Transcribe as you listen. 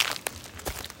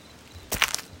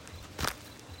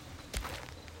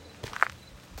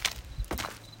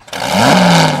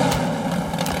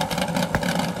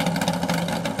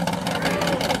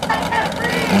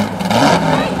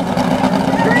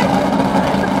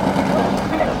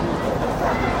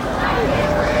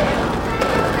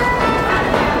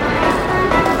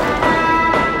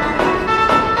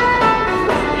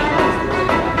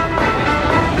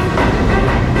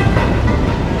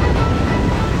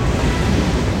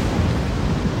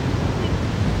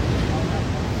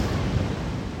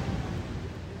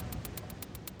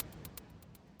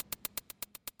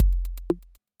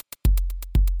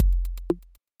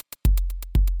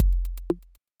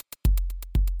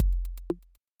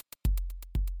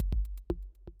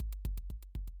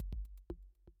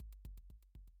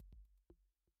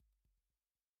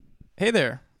Hey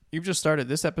there, you've just started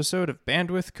this episode of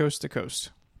Bandwidth Coast to Coast.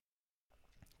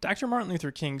 Dr. Martin Luther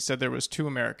King said there was two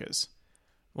Americas,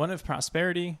 one of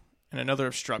prosperity and another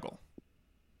of struggle.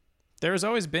 There has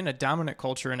always been a dominant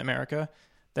culture in America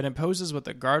that imposes what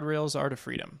the guardrails are to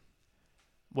freedom,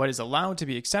 what is allowed to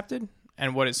be accepted,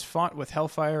 and what is fought with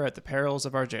hellfire at the perils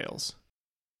of our jails.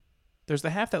 There's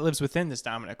the half that lives within this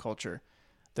dominant culture,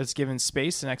 that's given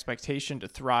space and expectation to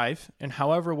thrive in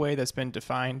however way that's been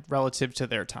defined relative to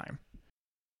their time.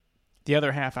 The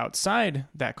other half outside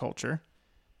that culture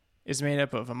is made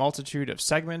up of a multitude of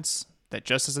segments that,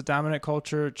 just as a dominant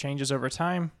culture changes over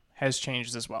time, has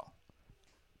changed as well.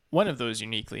 One of those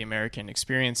uniquely American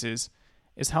experiences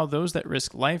is how those that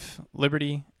risk life,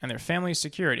 liberty, and their family's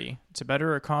security to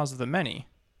better a cause of the many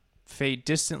fade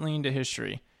distantly into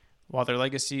history while their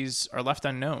legacies are left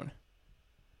unknown.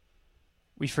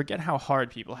 We forget how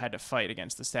hard people had to fight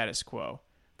against the status quo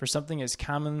for something as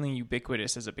commonly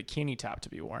ubiquitous as a bikini top to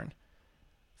be worn,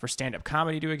 for stand-up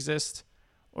comedy to exist,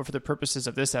 or for the purposes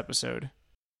of this episode,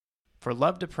 for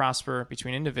love to prosper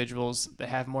between individuals that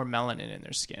have more melanin in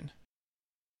their skin.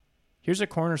 Here's a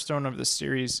cornerstone of this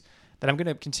series that I'm going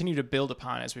to continue to build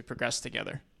upon as we progress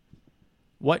together.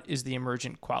 What is the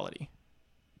emergent quality?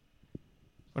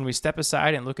 When we step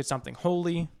aside and look at something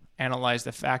wholly, analyze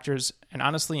the factors, and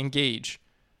honestly engage,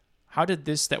 how did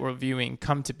this that we're viewing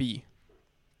come to be?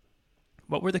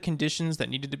 What were the conditions that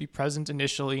needed to be present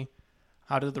initially?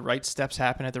 How did the right steps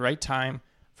happen at the right time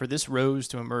for this rose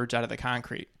to emerge out of the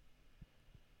concrete?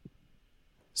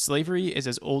 Slavery is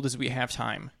as old as we have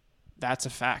time. That's a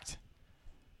fact.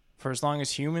 For as long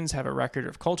as humans have a record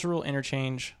of cultural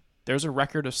interchange, there's a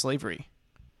record of slavery.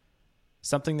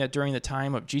 Something that during the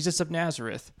time of Jesus of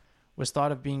Nazareth was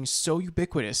thought of being so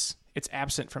ubiquitous, it's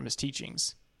absent from his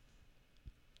teachings.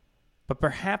 But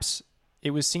perhaps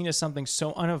it was seen as something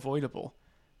so unavoidable,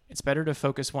 it's better to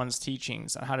focus one's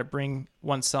teachings on how to bring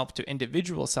oneself to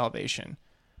individual salvation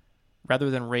rather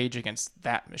than rage against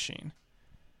that machine.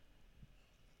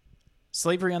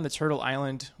 Slavery on the Turtle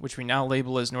Island, which we now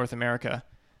label as North America,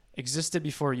 existed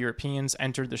before Europeans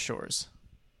entered the shores.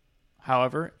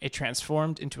 However, it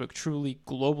transformed into a truly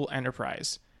global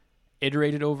enterprise,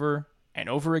 iterated over and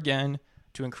over again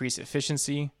to increase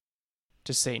efficiency,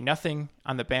 to say nothing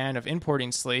on the ban of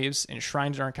importing slaves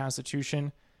enshrined in our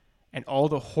Constitution and all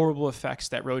the horrible effects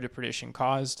that road to perdition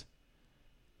caused.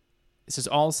 This is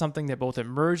all something that both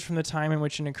emerged from the time in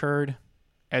which it occurred,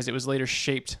 as it was later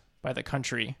shaped by the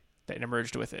country that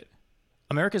emerged with it.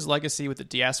 America's legacy with the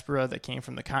diaspora that came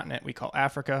from the continent we call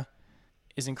Africa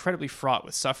is incredibly fraught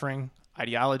with suffering,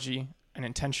 ideology, and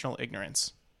intentional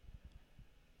ignorance.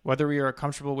 Whether we are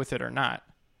comfortable with it or not,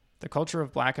 the culture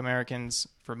of Black Americans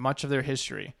for much of their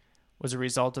history was a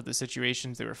result of the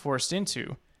situations they were forced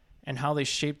into and how they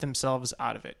shaped themselves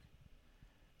out of it.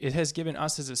 It has given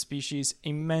us as a species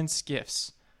immense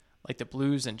gifts, like the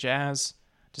blues and jazz,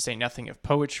 to say nothing of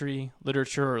poetry,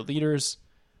 literature, or leaders,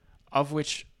 of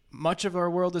which much of our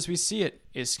world as we see it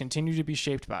is continued to be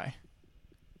shaped by.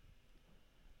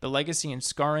 The legacy and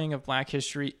scarring of Black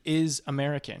history is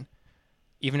American,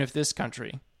 even if this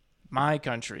country, my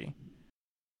country,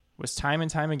 was time and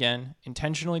time again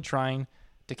intentionally trying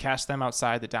to cast them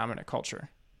outside the dominant culture.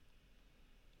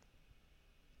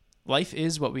 Life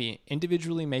is what we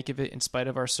individually make of it in spite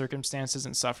of our circumstances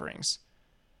and sufferings.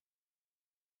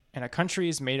 And a country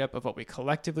is made up of what we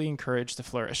collectively encourage to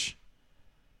flourish.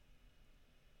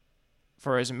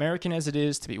 For as American as it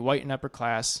is to be white and upper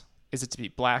class, is it to be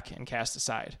Black and cast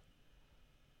aside.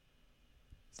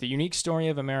 The unique story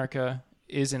of America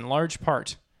is in large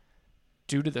part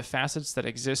due to the facets that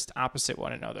exist opposite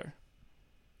one another.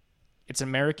 It's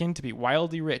American to be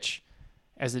wildly rich,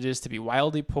 as it is to be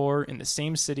wildly poor in the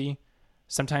same city,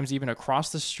 sometimes even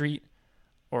across the street,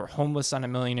 or homeless on a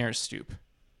millionaire's stoop.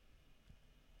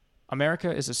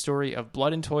 America is a story of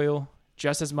blood and toil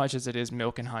just as much as it is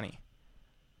milk and honey.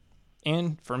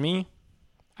 And for me,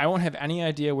 I won't have any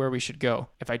idea where we should go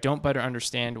if I don't better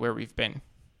understand where we've been.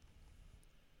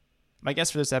 My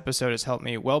guest for this episode has helped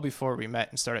me well before we met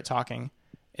and started talking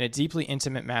in a deeply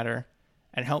intimate matter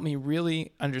and helped me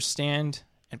really understand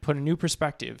and put a new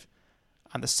perspective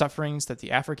on the sufferings that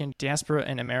the African diaspora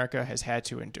in America has had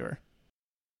to endure.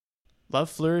 Love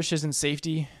flourishes in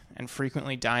safety and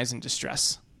frequently dies in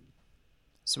distress.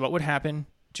 So what would happen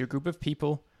to a group of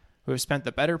people who have spent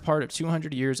the better part of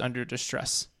 200 years under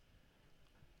distress?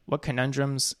 What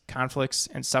conundrums, conflicts,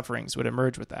 and sufferings would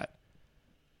emerge with that?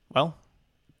 Well,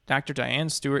 Dr.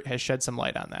 Dianne Stewart has shed some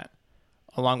light on that,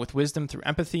 along with wisdom through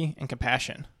empathy and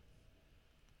compassion.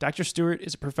 Dr. Stewart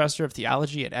is a professor of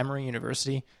theology at Emory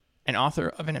University and author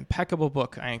of an impeccable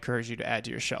book I encourage you to add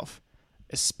to your shelf,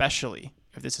 especially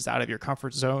if this is out of your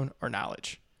comfort zone or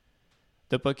knowledge.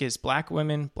 The book is Black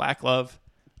Women, Black Love,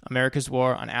 America's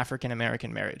War on African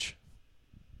American Marriage.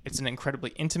 It's an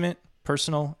incredibly intimate,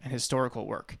 personal, and historical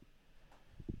work.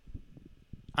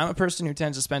 I'm a person who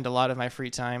tends to spend a lot of my free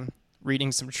time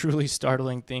reading some truly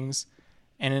startling things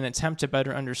in an attempt to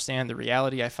better understand the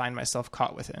reality I find myself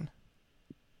caught within.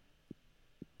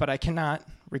 But I cannot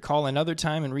recall another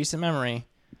time in recent memory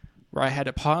where I had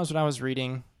to pause what I was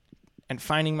reading and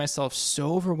finding myself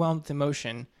so overwhelmed with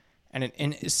emotion and an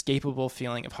inescapable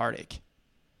feeling of heartache.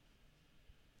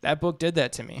 That book did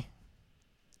that to me.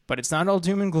 But it's not all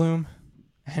doom and gloom,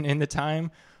 and in the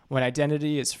time when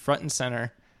identity is front and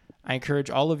center, I encourage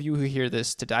all of you who hear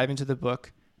this to dive into the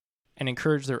book and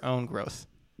encourage their own growth.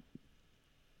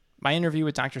 My interview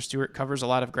with Dr. Stewart covers a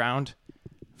lot of ground,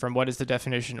 from what is the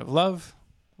definition of love,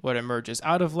 what emerges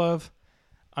out of love,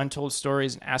 untold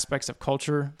stories and aspects of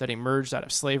culture that emerged out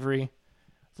of slavery,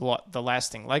 the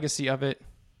lasting legacy of it,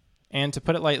 and, to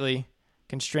put it lightly,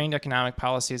 constrained economic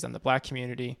policies on the Black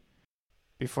community,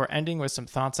 before ending with some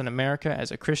thoughts on America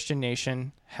as a Christian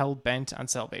nation hell-bent on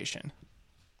salvation.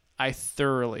 I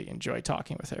thoroughly enjoyed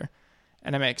talking with her,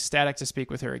 and I'm ecstatic to speak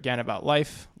with her again about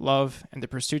life, love, and the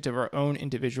pursuit of our own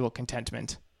individual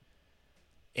contentment.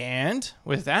 And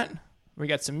with that, we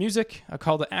got some music, a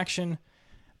call to action,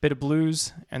 a bit of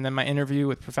blues, and then my interview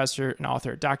with Professor and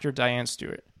author Dr. Dianne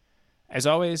Stewart. As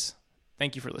always,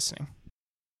 thank you for listening.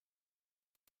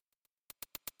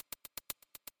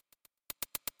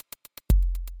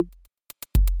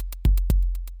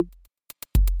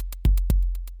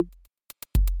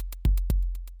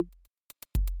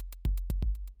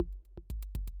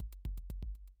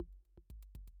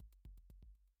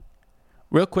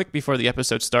 Real quick before the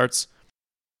episode starts,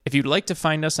 if you'd like to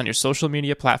find us on your social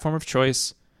media platform of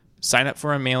choice, sign up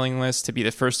for our mailing list to be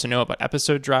the first to know about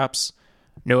episode drops,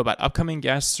 know about upcoming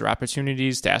guests or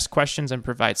opportunities to ask questions and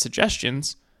provide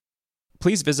suggestions,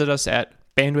 please visit us at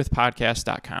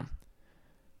bandwidthpodcast.com.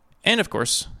 And of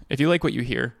course, if you like what you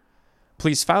hear,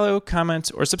 please follow, comment,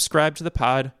 or subscribe to the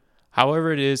pod,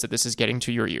 however it is that this is getting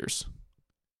to your ears.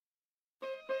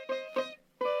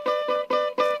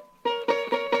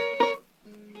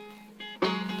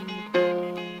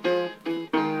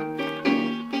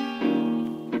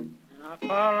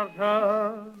 Followed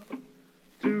her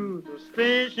to the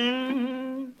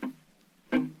station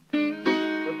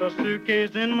with a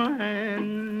suitcase in my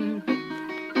hand.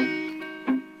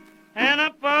 And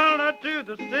I followed her to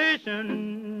the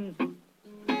station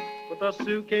with a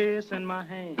suitcase in my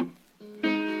hand.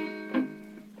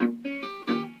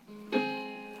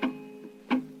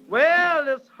 Well,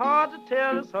 it's hard to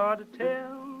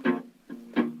tell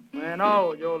when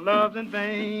all your love's in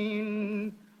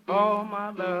vain. All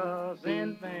my love's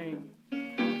in vain.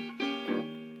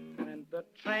 And the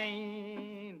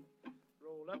train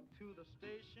rolled up to the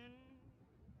station.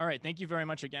 All right, thank you very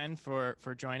much again for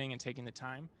joining and taking the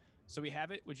time. So we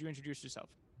have it. Would you introduce yourself?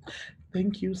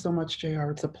 Thank you so much, JR.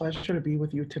 It's a pleasure to be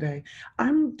with you today.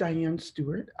 I'm Dianne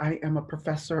Stewart. I am a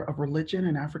professor of religion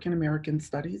and African American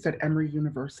studies at Emory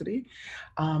University.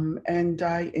 And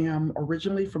I am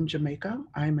originally from Jamaica.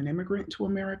 I'm an immigrant to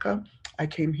America. I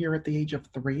came here at the age of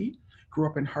 3, grew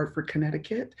up in Hartford,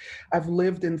 Connecticut. I've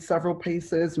lived in several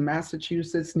places,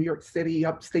 Massachusetts, New York City,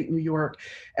 upstate New York,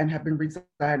 and have been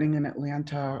residing in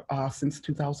Atlanta since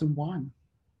 2001.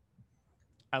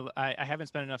 I haven't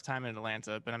spent enough time in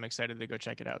Atlanta, but I'm excited to go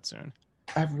check it out soon.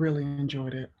 I've really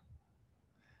enjoyed it.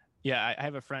 Yeah, I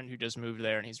have a friend who just moved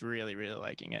there, and he's really, really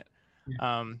liking it.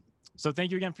 Yeah. So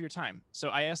thank you again for your time. So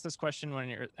I asked this question when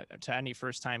you're to any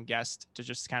first-time guest to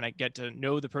just kind of get to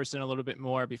know the person a little bit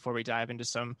more before we dive into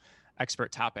some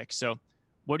expert topics. So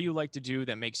what do you like to do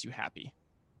that makes you happy?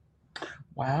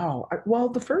 Wow. Well,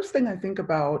 the first thing I think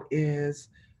about is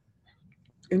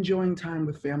enjoying time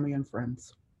with family and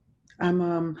friends. I'm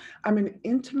an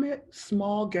intimate,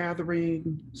 small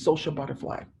gathering social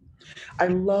butterfly. I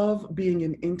love being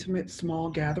in intimate, small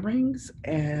gatherings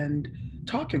and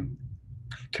talking,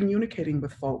 communicating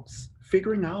with folks,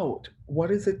 figuring out what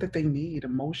is it that they need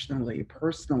emotionally,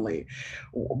 personally.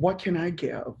 What can I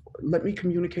give? Let me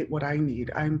communicate what I need.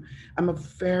 I'm a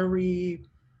very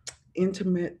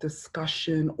intimate,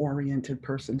 discussion-oriented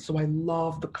person. So I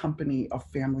love the company of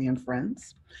family and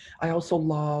friends. I also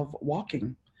love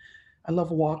walking. I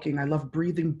love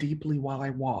breathing deeply while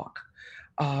I walk.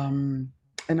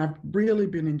 And I've really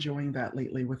been enjoying that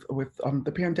lately with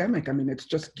the pandemic. I mean, it's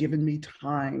just given me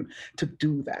time to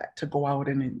do that, to go out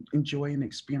and enjoy and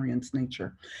experience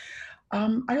nature.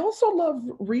 I also love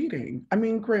reading. I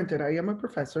mean, granted, I am a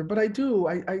professor, but I do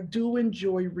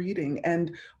enjoy reading.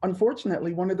 And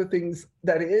unfortunately, one of the things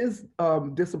that is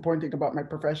disappointing about my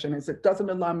profession is it doesn't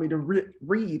allow me to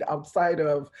read outside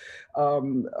of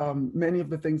many of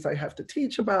the things I have to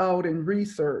teach about and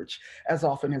research as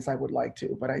often as I would like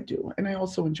to, but I do. And I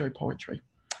also enjoy poetry.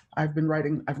 I've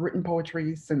written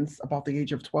poetry since about the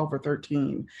age of 12 or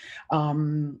 13.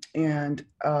 And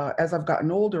as I've gotten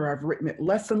older, I've written it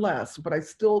less and less, but I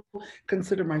still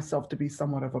consider myself to be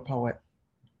somewhat of a poet.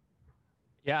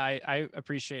 Yeah, I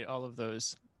appreciate all of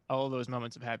those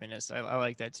moments of happiness. I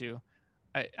like that too.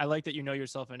 I like that you know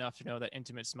yourself enough to know that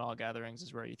intimate small gatherings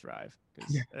is where you thrive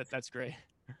Yeah, because that's great.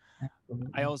 I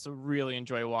absolutely. also really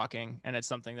enjoy walking, and it's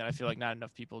something that I feel like not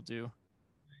enough people do.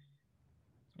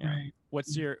 Yeah. Right.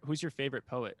 Who's your favorite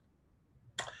poet?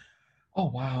 Oh,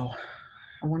 wow.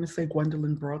 I want to say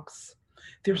Gwendolyn Brooks.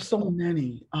 There's so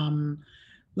many.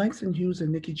 Langston Hughes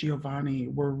and Nikki Giovanni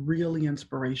were really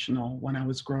inspirational when I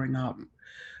was growing up.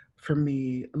 For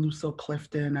me, Lucille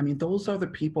Clifton. I mean, those are the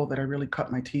people that I really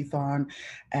cut my teeth on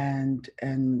and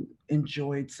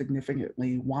enjoyed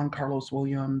significantly. Juan Carlos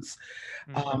Williams.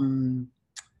 Mm. Um,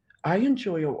 I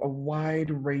enjoy a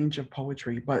wide range of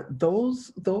poetry, but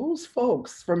those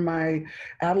folks from my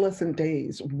adolescent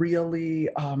days really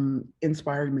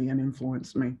inspired me and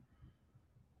influenced me.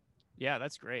 Yeah,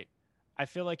 that's great. I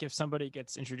feel like if somebody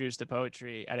gets introduced to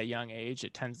poetry at a young age,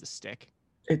 it tends to stick.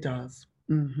 It does.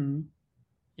 Hmm.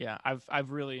 Yeah,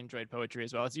 I've really enjoyed poetry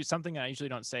as well. It's something I usually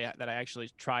don't say that I actually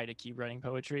try to keep writing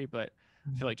poetry, but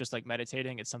I feel like just like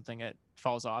meditating, it's something that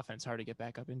falls off and it's hard to get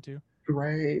back up into.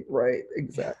 Right, right, Yeah.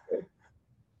 exactly.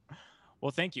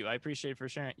 Well, thank you. I appreciate for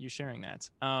sharing that.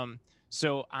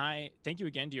 So I thank you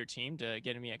again to your team to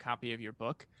getting me a copy of your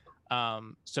book.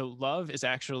 So love is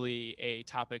actually a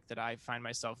topic that I find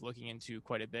myself looking into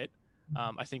quite a bit.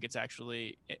 I think it's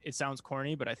actually it sounds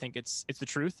corny, but I think it's the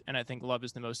truth, and I think love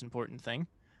is the most important thing.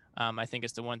 I think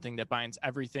it's the one thing that binds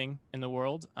everything in the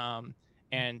world.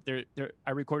 And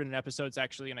I recorded an episode. It's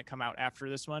actually going to come out after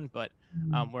this one, but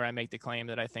where I make the claim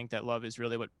that I think that love is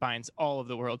really what binds all of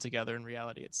the world together in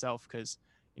reality itself. Because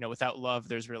without love,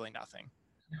 there's really nothing.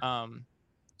 Um,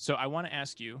 so I want to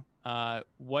ask you,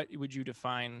 what would you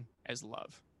define as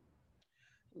love?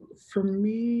 For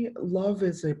me, love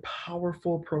is a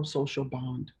powerful pro-social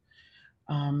bond.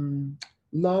 Um,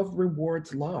 Love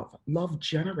rewards love. Love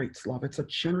generates love. It's a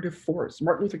generative force.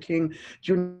 Martin Luther King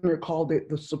Jr. called it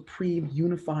the supreme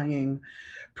unifying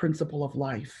principle of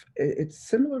life. It's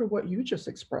similar to what you just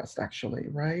expressed, actually,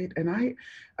 right? And I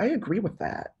agree with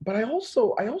that. But I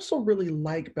also really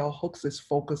like Bell Hooks's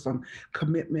focus on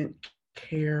commitment,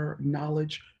 care,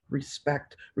 knowledge,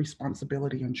 respect,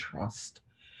 responsibility, and trust.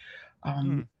 Hmm.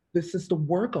 um, this is the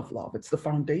work of love. It's the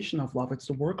foundation of love. It's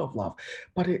the work of love.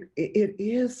 But it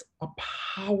is a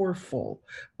powerful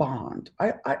bond.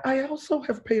 I also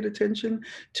have paid attention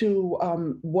to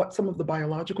what some of the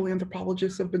biological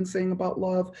anthropologists have been saying about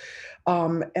love,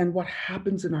 and what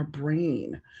happens in our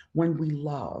brain when we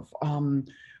love.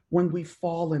 When we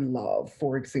fall in love,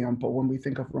 for example, when we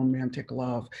think of romantic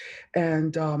love.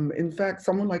 And in fact,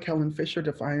 someone like Helen Fisher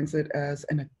defines it as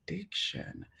an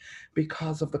addiction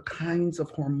because of the kinds of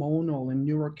hormonal and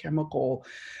neurochemical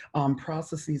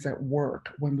processes at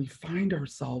work when we find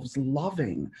ourselves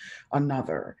loving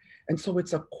another. And so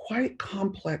it's a quite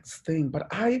complex thing.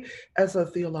 But as a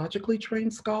theologically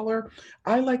trained scholar,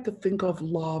 I like to think of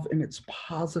love in its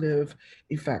positive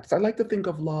effects. I like to think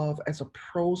of love as a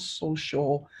pro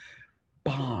social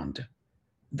bond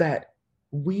that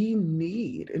we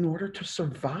need in order to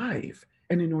survive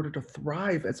and in order to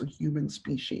thrive as a human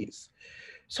species.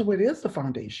 So it is the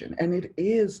foundation and it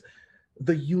is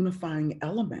the unifying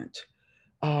element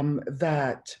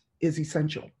that is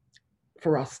essential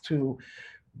for us to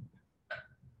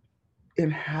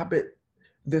inhabit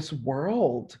this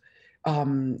world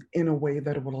in a way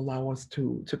that it will allow us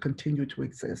to continue to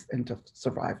exist and to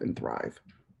survive and thrive.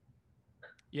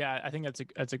 Yeah, I think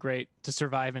that's a great to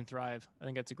survive and thrive. I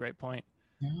think that's a great point.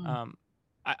 Yeah. Um,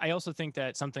 I also think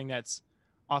that something that's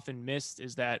often missed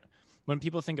is that when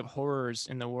people think of horrors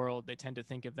in the world, they tend to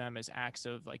think of them as acts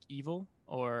of like evil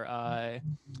or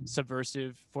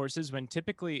subversive forces, when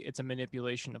typically it's a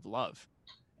manipulation of love.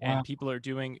 Wow. And people are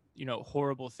doing,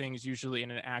 horrible things usually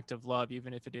in an act of love,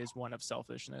 even if it is one of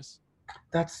selfishness.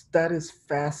 That is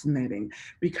fascinating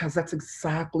because that's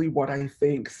exactly what I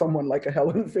think someone like a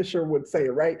Helen Fisher would say,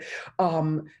 right?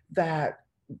 That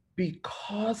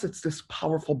because it's this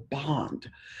powerful bond,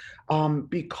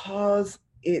 because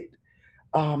it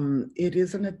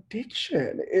is an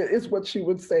addiction, is what she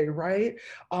would say, right?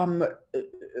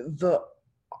 The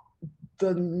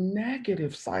the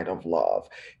negative side of love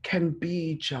can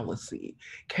be jealousy,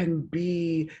 can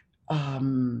be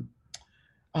um,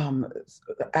 um,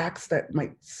 acts that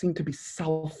might seem to be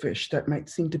selfish, that might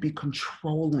seem to be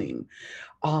controlling.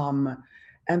 Um,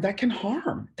 and that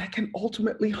can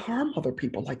ultimately harm other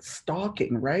people, like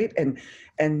stalking, right?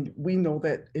 And we know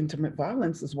that intimate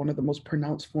violence is one of the most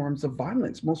pronounced forms of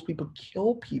violence. Most people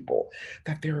kill people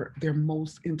that they're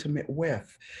most intimate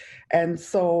with. And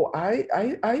so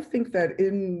I think that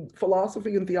in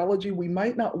philosophy and theology, we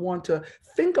might not want to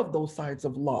think of those sides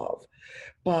of love,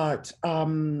 but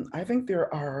I think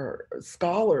there are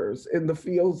scholars in the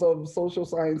fields of social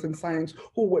science and science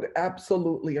who would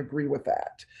absolutely agree with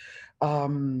that.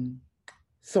 Um,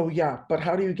 so yeah, but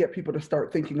how do you get people to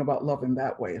start thinking about love in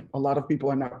that way? A lot of people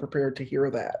are not prepared to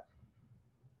hear that.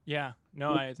 Yeah,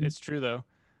 no, it's true though,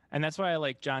 and that's why I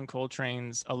like John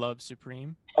Coltrane's "A Love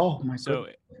Supreme." Oh my So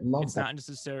goodness, love it's that. not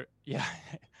necessarily, yeah.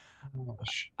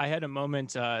 Gosh. I had a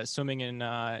moment swimming in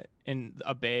a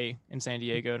bay in San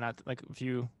Diego, not like a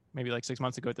few, maybe like 6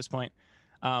 months ago at this point,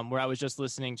 where I was just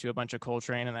listening to a bunch of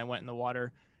Coltrane, and I went in the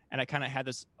water, and I kind of had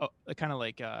this kind of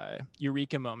like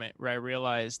eureka moment where I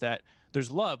realized that there's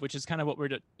love, which is kind of what we're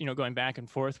going back and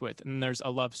forth with, and there's a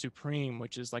love supreme,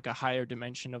 which is like a higher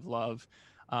dimension of love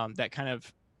that kind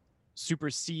of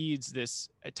supersedes this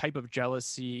type of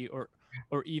jealousy or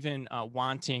even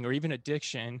wanting or even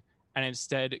addiction, and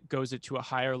instead goes it to a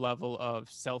higher level of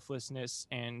selflessness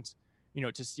and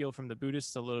to steal from the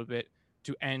Buddhists a little bit,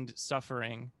 to end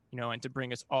suffering, and to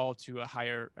bring us all to a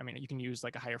higher, I mean, you can use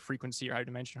like a higher frequency or higher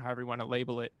dimension, however you want to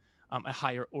label it, a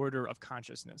higher order of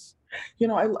consciousness.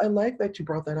 I like that you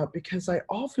brought that up because I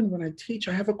often, when I teach,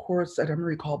 I have a course at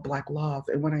Emory called Black Love.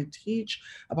 And when I teach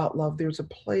about love, there's a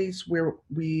place where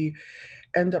we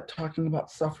end up talking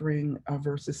about suffering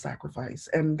versus sacrifice.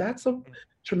 And that's a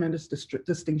tremendous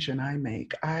distinction I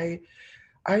make. I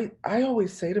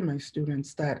always say to my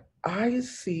students that I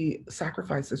see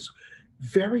sacrifice as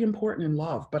very important in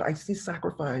love, but I see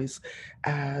sacrifice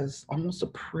as almost a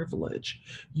privilege.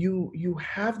 You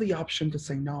have the option to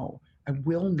say no. I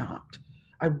will not.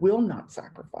 I will not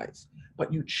sacrifice,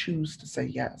 but you choose to say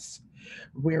yes.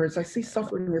 Whereas I see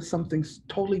suffering as something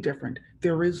totally different.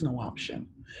 There is no option.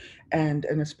 And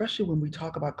especially when we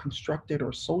talk about constructed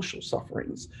or social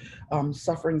sufferings,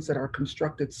 sufferings that are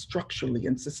constructed structurally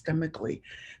and systemically,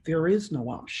 there is no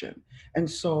option. And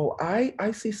so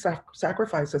I see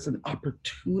sacrifice as an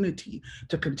opportunity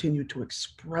to continue to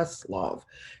express love.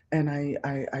 And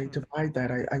I divide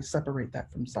that, I separate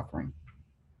that from suffering.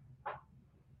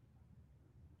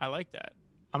 I like that.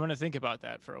 I'm going to think about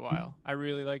that for a while. I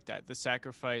really like that. The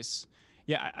sacrifice.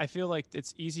 Yeah, I feel like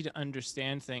it's easy to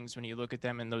understand things when you look at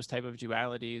them in those type of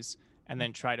dualities and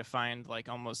then try to find like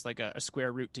almost like a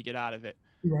square root to get out of it,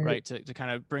 Right. right? To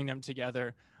kind of bring them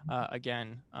together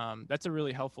again. That's a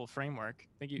really helpful framework.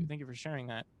 Thank you. Thank you for sharing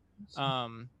that.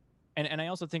 Um, and I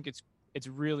also think it's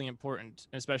really important,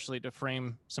 especially to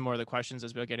frame some more of the questions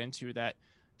as we'll get into that,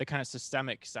 the kind of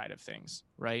systemic side of things,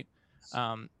 right?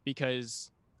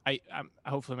 Because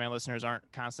hopefully my listeners aren't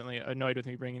constantly annoyed with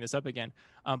me bringing this up again.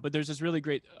 But there's this really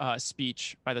great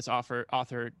speech by this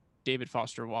author David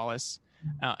Foster Wallace,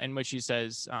 in which he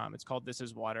says it's called "This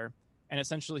Is Water," and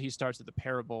essentially he starts with the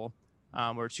parable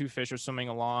where two fish are swimming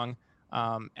along,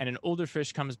 and an older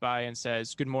fish comes by and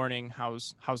says, "Good morning,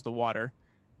 how's the water?"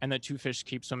 And the two fish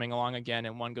keep swimming along again,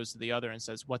 and one goes to the other and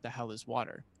says, "What the hell is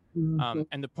water?" Mhm.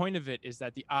 And the point of it is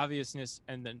that the obviousness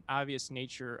and the obvious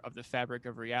nature of the fabric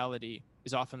of reality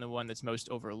is often the one that's most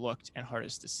overlooked and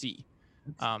hardest to see.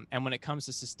 And when it comes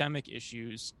to systemic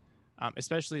issues,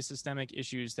 especially systemic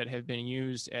issues that have been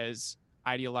used as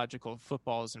ideological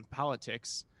footballs in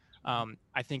politics,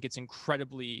 I think it's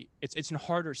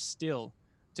harder still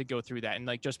to go through that. And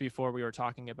like just before we were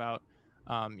talking about,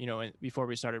 before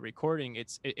we started recording,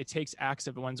 it takes acts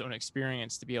of one's own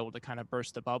experience to be able to kind of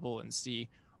burst the bubble and see,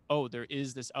 oh, there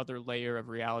is this other layer of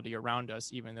reality around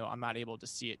us, even though I'm not able to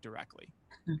see it directly.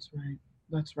 That's right.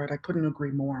 That's right. I couldn't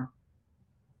agree more.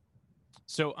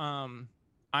 So,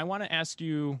 I want to ask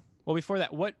you. Well, before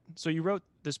that, so you wrote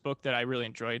this book that I really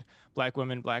enjoyed, Black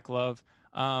Women, Black Love,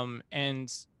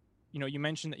 and you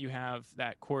mentioned that you have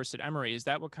that course at Emory. Is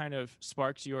that what kind of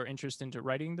sparked your interest into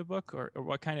writing the book, or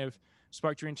what kind of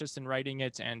sparked your interest in writing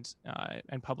it and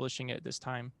publishing it this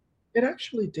time? It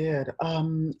actually did.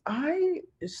 I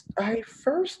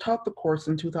first taught the course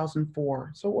in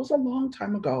 2004, so it was a long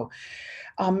time ago.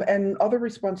 And other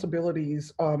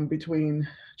responsibilities between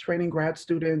training grad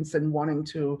students and wanting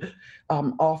to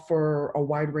offer a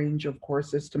wide range of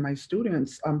courses to my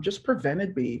students just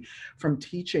prevented me from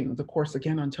teaching the course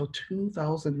again until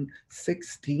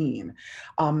 2016.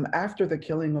 After the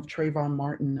killing of Trayvon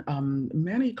Martin,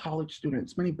 many college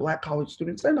students, many Black college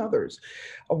students and others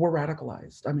were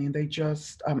radicalized. I mean, they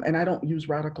just, and I don't use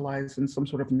radicalized in some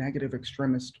sort of negative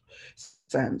extremist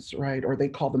sense, right? Or they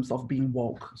call themselves being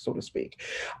woke, so to speak.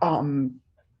 Um,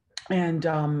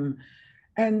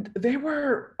 and they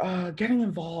were getting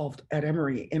involved at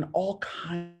Emory in all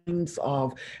kinds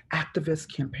of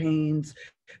activist campaigns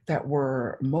that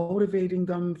were motivating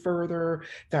them further,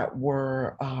 that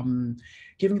were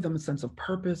giving them a sense of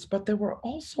purpose, but they were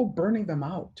also burning them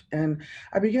out. And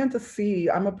I began to see,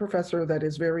 I'm a professor that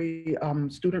is very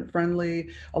student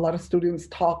friendly. A lot of students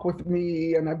talk with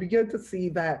me, and I began to see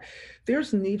that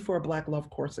there's need for a Black love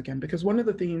course again, because one of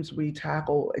the themes we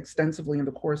tackle extensively in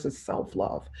the course is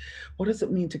self-love. What does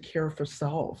it mean to care for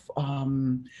self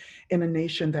in a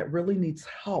nation that really needs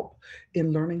help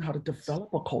in learning how to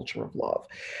develop a culture of love?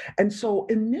 And so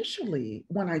initially,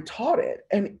 when I taught it,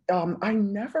 and I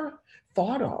never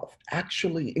thought of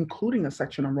actually including a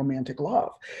section on romantic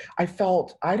love. I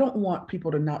felt I don't want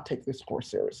people to not take this course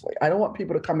seriously. I don't want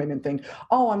people to come in and think,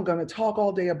 oh, I'm going to talk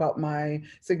all day about my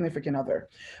significant other.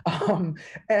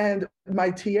 And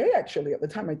my TA actually at the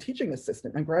time, my teaching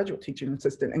assistant, my graduate teaching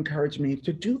assistant encouraged me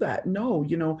to do that. No,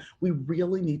 we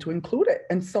really need to include it.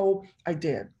 And so I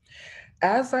did.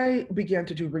 As I began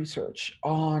to do research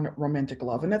on romantic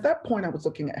love, and at that point I was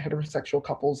looking at heterosexual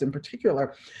couples in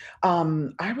particular,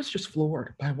 I was just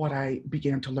floored by what I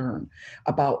began to learn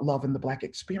about love and the Black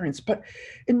experience. But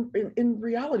in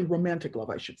reality, romantic love,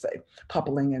 I should say,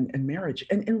 coupling and marriage.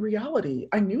 And in reality,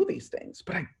 I knew these things,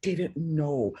 but I didn't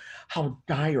know how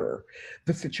dire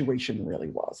the situation really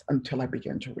was until I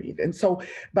began to read. And so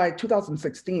by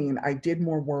 2016, I did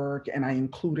more work and I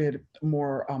included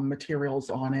more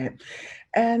materials on it.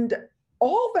 And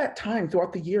all that time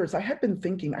throughout the years, I had been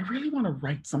thinking, I really want to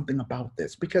write something about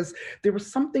this because there was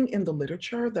something in the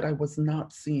literature that I was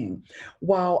not seeing.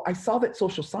 While I saw that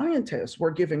social scientists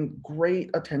were giving great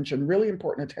attention, really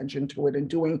important attention to it and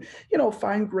doing,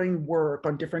 fine-grained work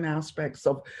on different aspects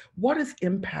of what is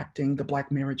impacting the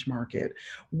Black marriage market.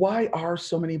 Why are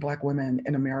so many Black women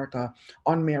in America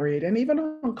unmarried and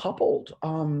even uncoupled?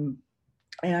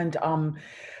 And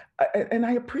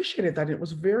I appreciated that. It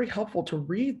was very helpful to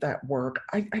read that work.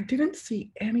 I didn't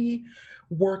see any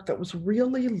work that was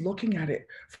really looking at it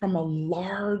from a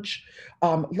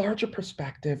larger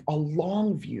perspective, a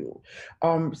long view,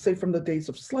 say from the days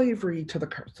of slavery to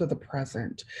the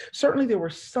present. Certainly, there were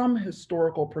some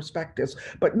historical perspectives,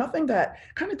 but nothing that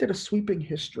kind of did a sweeping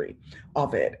history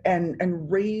of it and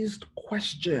raised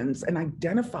questions and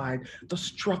identified the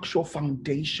structural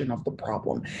foundation of the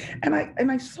problem. And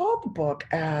I saw the book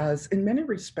as, in many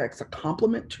respects, a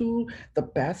complement to the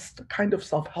best kind of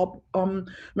self-help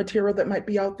material that might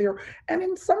be out there, and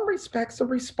in some respects, a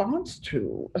response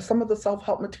to some of the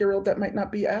self-help material that might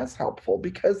not be as helpful.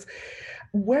 Because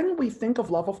when we think of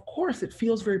love, of course, it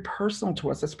feels very personal to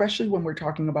us, especially when we're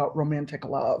talking about romantic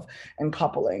love and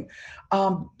coupling.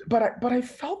 But I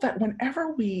felt that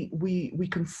whenever we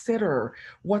consider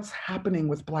what's happening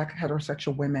with Black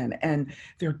heterosexual women and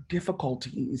their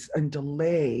difficulties and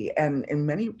delay, and in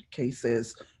many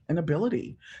cases,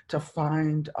 inability to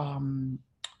find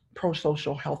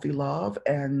pro-social healthy love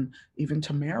and even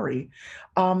to marry,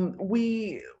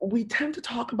 we tend to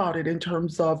talk about it in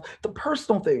terms of the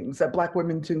personal things that Black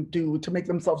women can do to make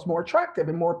themselves more attractive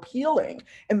and more appealing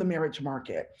in the marriage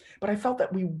market. But I felt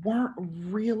that we weren't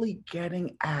really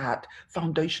getting at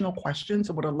foundational questions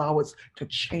that would allow us to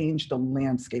change the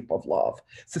landscape of love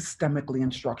systemically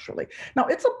and structurally. Now,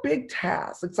 it's a big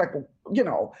task. It's like,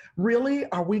 really,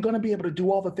 are we going to be able to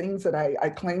do all the things that I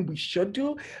claim we should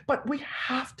do? But we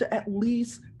have to at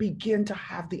least begin to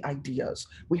have the ideas.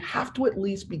 We have to at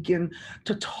least begin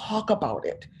to talk about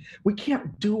it. We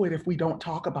can't do it if we don't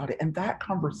talk about it. And that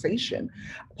conversation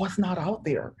was not out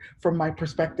there from my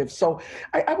perspective. So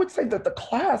I would say that the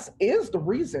class is the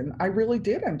reason I really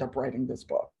did end up writing this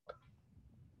book.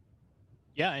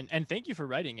 Yeah, and thank you for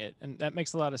writing it. And that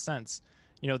makes a lot of sense.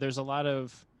 There's a lot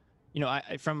of,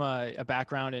 I from a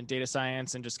background in data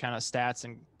science and just kind of stats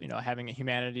and, having a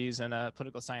humanities and a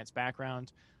political science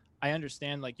background, I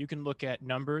understand like you can look at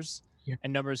numbers Yeah.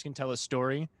 and numbers can tell a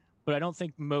story, but I don't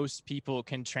think most people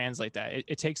can translate that.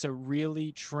 It takes a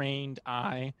really trained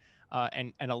eye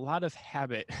and a lot of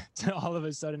habit to all of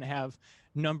a sudden have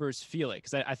numbers feel it.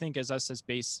 Because I think as us as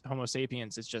base Homo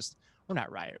sapiens, it's just we're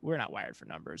not wired for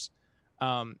numbers.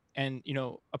 And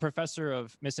a professor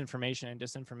of misinformation and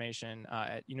disinformation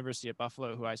at University of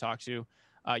Buffalo, who I talked to,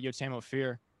 Yotam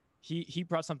Ophir, he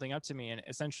brought something up to me, and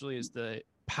essentially is the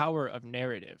power of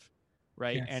narrative,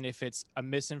 right? Yes. And if it's a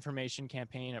misinformation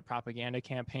campaign, a propaganda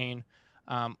campaign,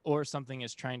 or something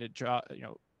is trying to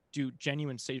do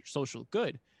genuine social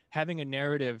good, having a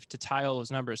narrative to tie all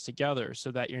those numbers together so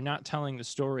that you're not telling the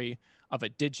story of a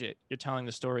digit, you're telling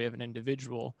the story of an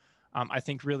individual, I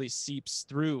think really seeps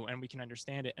through and we can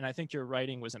understand it. And I think your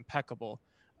writing was impeccable,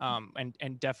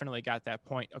 and definitely got that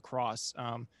point across.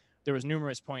 There was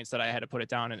numerous points that I had to put it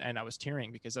down, and I was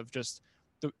tearing because of just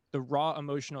the raw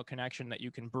emotional connection that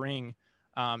you can bring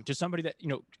to somebody that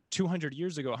 200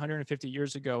 years ago, 150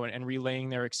 years ago, and relaying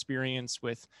their experience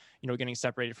with getting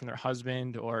separated from their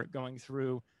husband, or going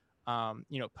through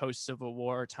post Civil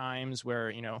War times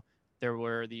where there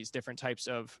were these different types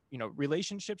of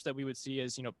relationships that we would see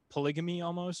as polygamy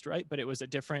almost, right? But it was a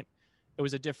different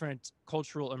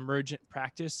cultural emergent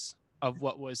practice of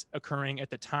what was occurring at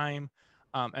the time,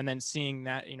 and then seeing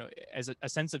that as a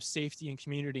sense of safety and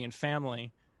community and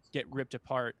family get ripped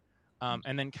apart,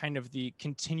 and then kind of the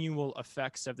continual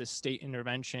effects of the state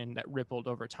intervention that rippled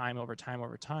over time,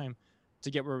 to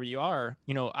get where we are.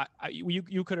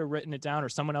 You could have written it down, or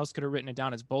someone else could have written it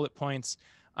down as bullet points,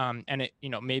 and it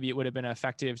maybe it would have been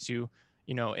effective to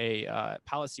a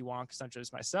policy wonk such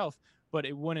as myself, but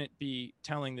it wouldn't be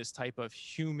telling this type of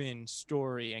human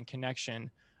story and connection.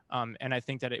 And I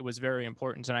think that it was very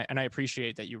important, and I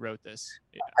appreciate that you wrote this.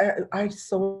 Yeah. I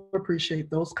so appreciate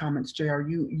those comments, JR.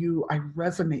 I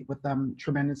resonate with them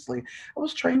tremendously. I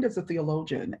was trained as a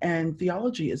theologian, and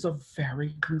theology is a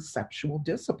very conceptual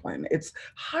discipline. It's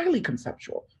highly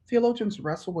conceptual. Theologians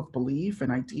wrestle with belief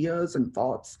and ideas and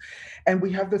thoughts. And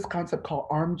we have this concept called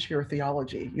armchair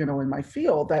theology, in my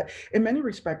field, that in many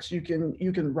respects you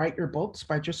can write your books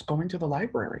by just going to the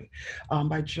library.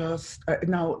 By just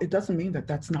now, it doesn't mean that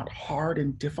that's not hard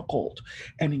and difficult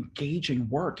and engaging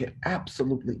work. It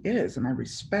absolutely is. And I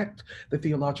respect the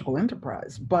theological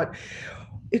enterprise. But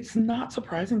it's not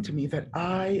surprising to me that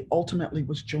I ultimately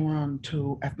was drawn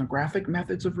to ethnographic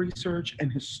methods of research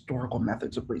and historical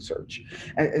methods of research.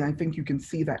 And I think you can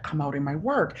see that come out in my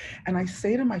work. And I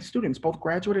say to my students, both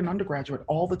graduate and undergraduate,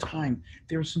 all the time,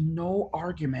 there's no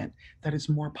argument that is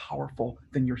more powerful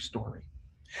than your story.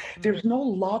 There's no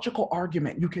logical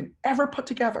argument you can ever put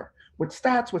together with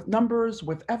stats, with numbers,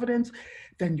 with evidence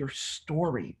than your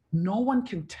story. No one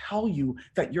can tell you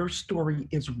that your story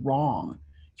is wrong.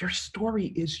 Your story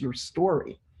is your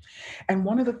story. And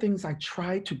one of the things I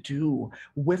try to do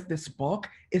with this book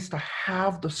is to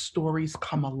have the stories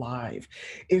come alive,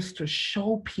 is to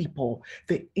show people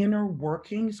the inner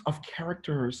workings of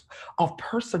characters, of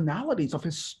personalities, of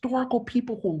historical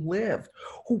people who lived,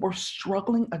 who were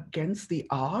struggling against the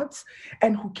odds,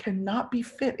 and who cannot be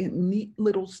fit in neat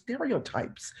little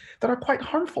stereotypes that are quite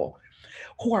harmful,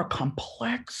 who are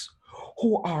complex,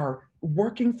 who are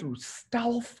working through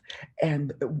stealth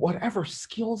and whatever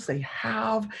skills they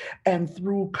have, and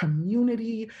through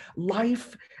community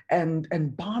life and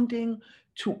bonding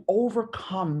to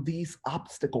overcome these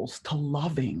obstacles to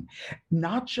loving,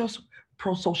 not just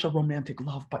pro-social romantic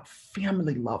love, but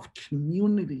family love,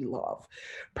 community love,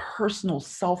 personal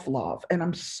self-love. And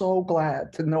I'm so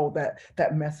glad to know that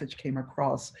that message came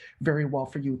across very well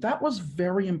for you. That was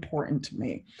very important to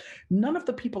me. None of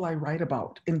the people I write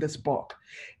about in this book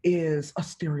is a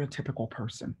stereotypical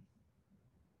person.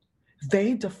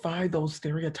 They defy those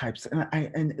stereotypes,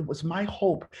 and it was my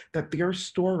hope that their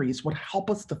stories would help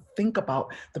us to think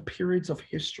about the periods of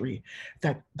history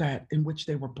that in which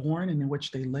they were born and in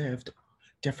which they lived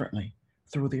differently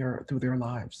through their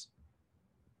lives.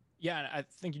 Yeah, I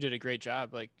think you did a great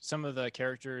job. Like, some of the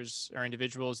characters or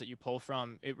individuals that you pull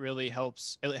from, it really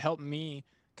helps. It helped me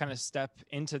kind of step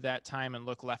into that time and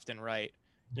look left and right.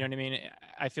 You know what I mean?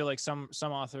 I feel like some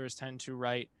authors tend to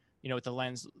write, with the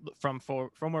lens from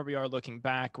where we are looking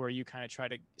back, where you kind of try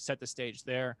to set the stage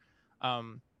there.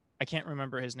 I can't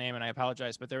remember his name, and I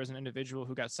apologize, but there was an individual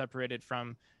who got separated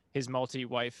from his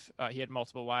multi-wife. He had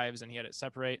multiple wives, and he had to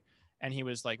separate. And he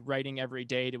was like writing every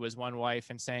day to his one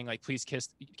wife and saying, like, please kiss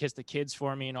the kids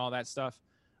for me and all that stuff,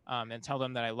 and tell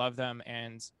them that I love them.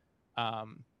 And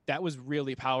that was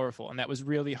really powerful, and that was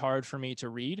really hard for me to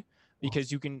read,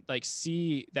 because you can like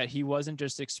see that he wasn't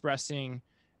just expressing,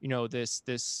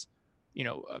 this,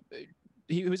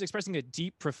 he was expressing a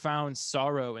deep, profound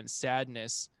sorrow and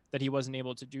sadness that he wasn't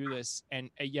able to do this, and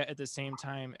yet at the same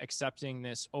time accepting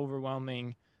this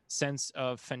overwhelming sense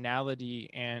of finality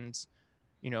and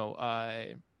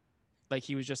like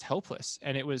he was just helpless.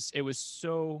 And it was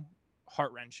so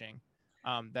heart-wrenching,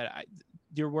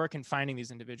 your work in finding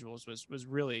these individuals was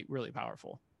really, really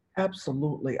powerful.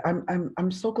 Absolutely.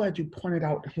 I'm so glad you pointed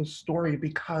out his story,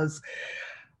 because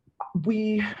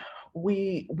we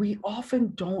we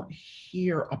often don't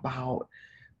hear about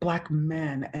Black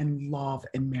men and love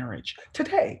and marriage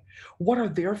today. What are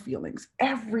their feelings?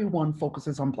 Everyone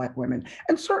focuses on Black women,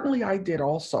 and certainly I did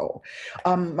also.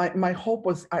 My hope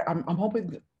was I'm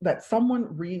hoping that someone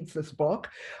reads this book,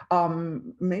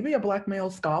 maybe a Black male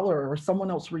scholar or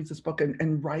someone else reads this book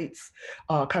and writes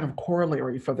kind of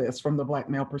corollary for this from the Black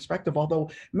male perspective. Although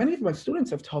many of my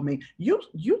students have told me,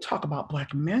 you talk about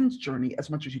Black men's journey as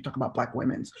much as you talk about Black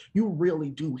women's. You really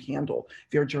do handle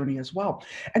their journey as well.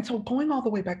 And so going all the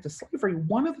way back to slavery,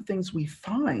 one of the things we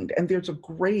find, and there's a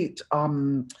great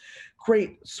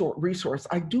resource.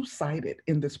 I do cite it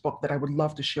in this book that I would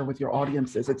love to share with your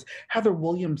audiences. It's Heather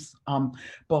Williams'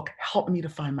 book, Help Me to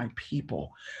Find My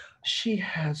People. She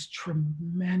has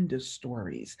tremendous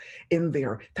stories in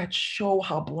there that show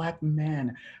how Black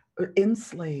men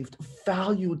enslaved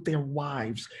valued their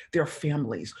wives, their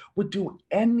families, would do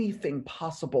anything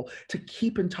possible to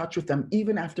keep in touch with them,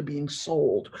 even after being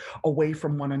sold away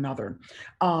from one another.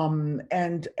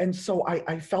 And so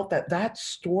I felt that that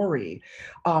story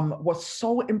was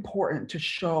so important to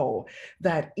show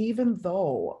that even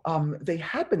though they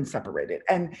had been separated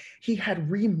and he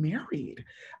had remarried,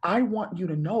 I want you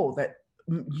to know that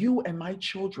you and my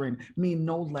children mean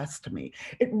no less to me.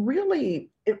 It really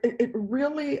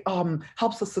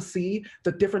helps us to see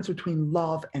the difference between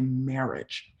love and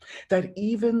marriage. That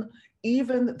even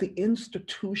the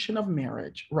institution of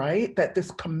marriage, right? That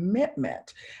this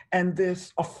commitment and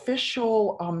this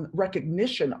official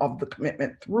recognition of the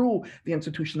commitment through the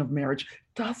institution of marriage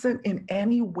doesn't in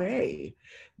any way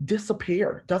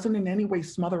disappear, doesn't in any way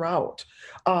smother out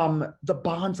the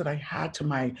bonds that I had to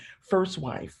my first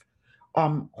wife,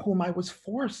 whom I was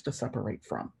forced to separate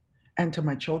from, and to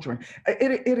my children.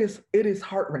 It is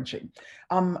heart wrenching.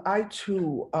 I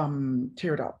too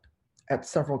teared up at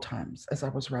several times as I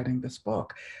was writing this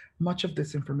book. Much of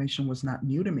this information was not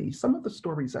new to me. Some of the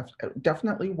stories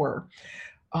definitely were,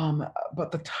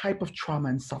 but the type of trauma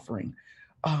and suffering,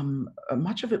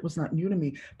 much of it was not new to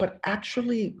me. But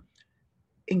actually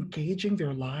engaging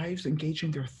their lives, engaging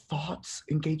their thoughts,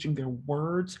 engaging their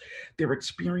words, their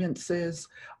experiences,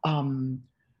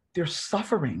 their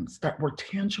sufferings that were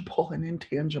tangible and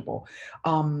intangible,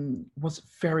 was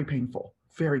very painful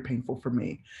for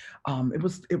me.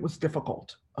 It was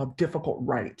difficult, a difficult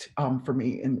write for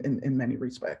me in many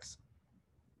respects.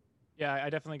 Yeah, I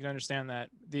definitely can understand that.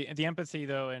 The empathy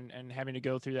though, and having to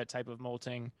go through that type of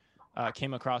molting,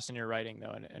 came across in your writing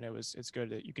though, and it's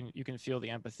good that you can feel the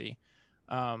empathy.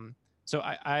 So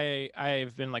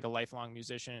I've been like a lifelong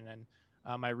musician,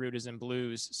 and my root is in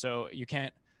blues. So you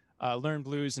can't learn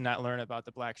blues and not learn about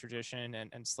the Black tradition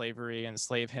and slavery and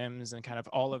slave hymns and kind of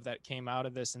all of that came out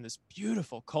of this, and this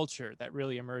beautiful culture that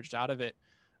really emerged out of it.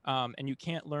 And you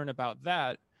can't learn about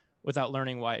that without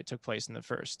learning why it took place in the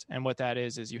first. And what that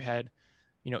is you had,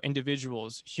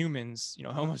 individuals, humans,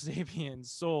 Homo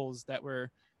sapiens, souls that were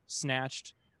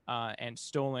snatched and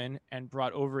stolen and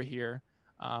brought over here,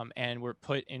 and were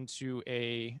put into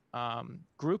a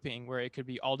grouping where it could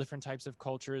be all different types of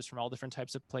cultures from all different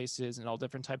types of places and all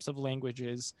different types of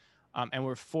languages, and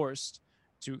were forced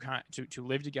to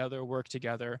live together, work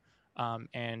together,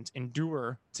 and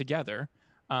endure together.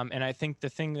 And I think the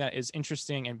thing that is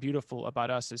interesting and beautiful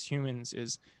about us as humans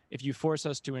is if you force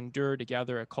us to endure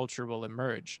together, a culture will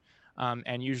emerge.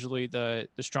 And usually the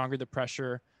stronger the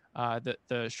pressure,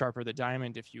 the sharper the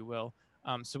diamond, if you will.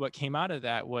 So what came out of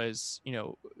that was,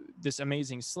 this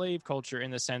amazing slave culture in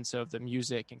the sense of the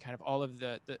music and kind of all of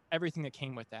the everything that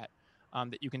came with that,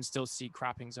 that you can still see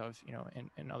croppings of,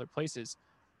 in other places.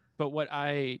 But what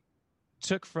I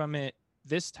took from it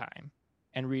this time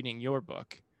and reading your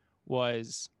book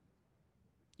was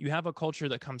you have a culture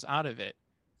that comes out of it,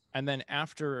 and then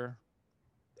after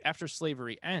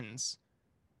slavery ends,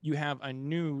 you have a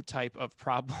new type of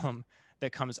problem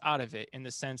that comes out of it, in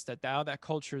the sense that now that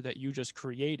culture that you just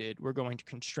created, we're going to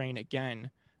constrain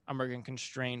again, and we're going to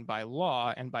constrain by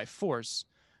law and by force.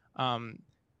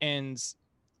 And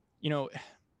you know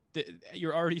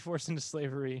you're already forced into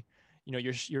slavery.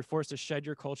 You're forced to shed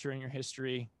your culture and your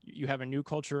history. You have a new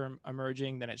culture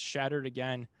emerging, then it's shattered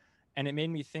again. And it made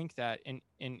me think that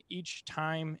in each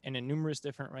time and in numerous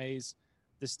different ways,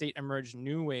 the state emerged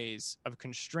new ways of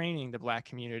constraining the Black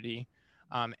community.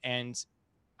 And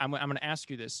I'm going to ask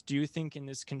you this: do you think in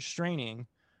this constraining,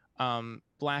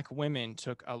 Black women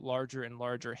took a larger and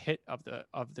larger hit of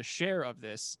the share of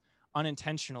this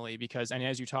unintentionally? Because, and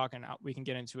as you talk, and we can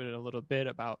get into it a little bit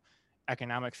about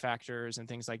economic factors and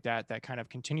things like that that kind of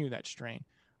continue that strain.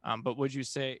 But would you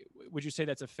say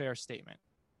that's a fair statement?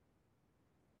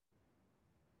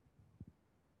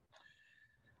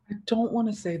 I don't want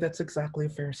to say that's exactly a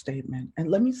fair statement. And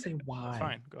let me say That's why.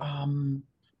 fine. Go ahead.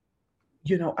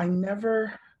 You know, I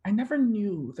never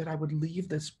knew that I would leave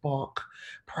this book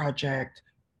project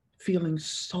feeling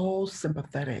so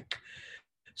sympathetic,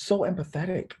 so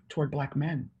empathetic toward Black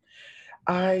men.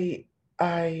 I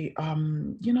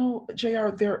you know, JR,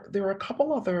 there are a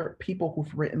couple other people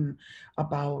who've written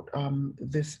about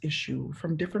this issue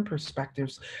from different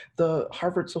perspectives. The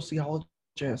Harvard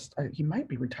sociologist, he might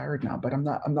be retired now, but I'm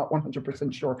not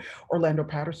 100% sure. Orlando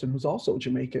Patterson, who's also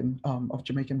Jamaican, of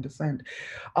Jamaican descent,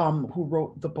 who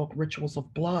wrote the book Rituals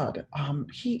of Blood.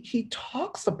 He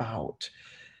talks about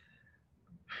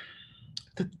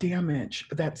the damage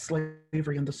that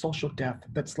slavery and the social death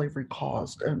that slavery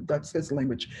caused, and that's his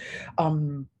language,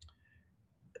 um,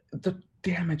 the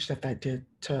damage that that did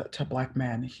to Black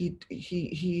men.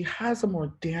 He has a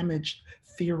more damaged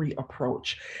theory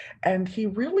approach, and he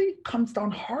really comes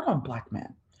down hard on Black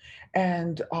men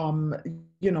and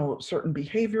you know, certain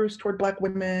behaviors toward Black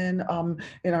women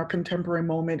in our contemporary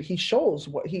moment. He shows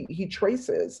what he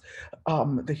traces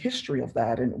the history of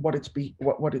that and what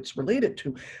it's related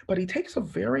to, but he takes a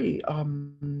very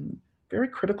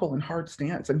critical and hard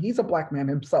stance. And he's a Black man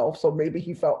himself, so maybe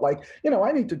he felt like, you know,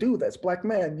 I need to do this. Black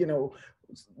men, you know,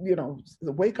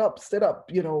 wake up, sit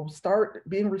up, you know, start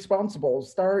being responsible,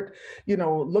 start, you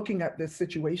know, looking at this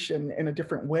situation in a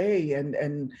different way,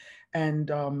 and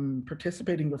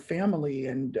participate in your family,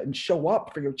 and show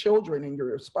up for your children and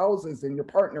your spouses and your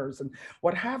partners and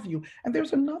what have you. And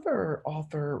there's another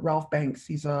author, Ralph Banks,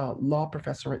 he's a law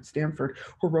professor at Stanford,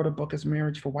 who wrote a book as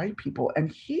Marriage for White People. And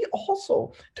he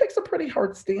also takes a pretty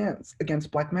hard stance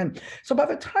against Black men. So by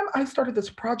the time I started this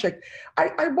project,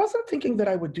 I wasn't thinking that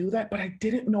I would do that, but I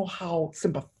didn't know how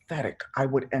sympathetic I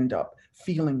would end up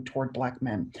feeling toward Black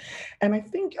men. And I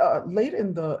think late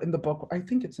in the book, I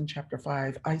think it's in chapter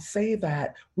 5, I say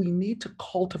that we need to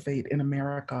cultivate in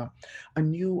America a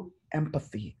new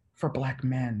empathy for Black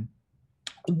men,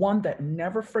 one that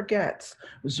never forgets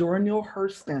Zora Neale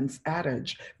Hurston's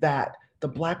adage that the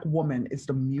Black woman is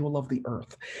the mule of the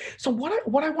earth. So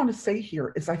what I want to say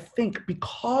here is, I think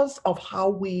because of how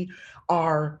we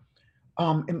are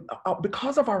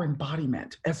because of our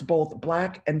embodiment as both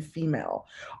Black and female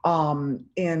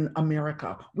in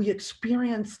America, we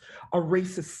experience a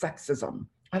racist sexism.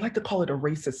 I like to call it a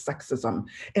racist sexism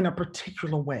in a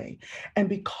particular way. And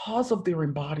because of their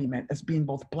embodiment as being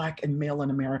both Black and male in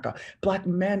America, Black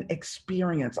men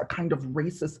experience a kind of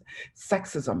racist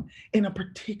sexism in a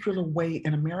particular way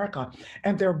in America.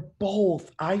 And they're both,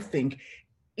 I think,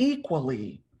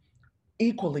 equally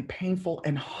painful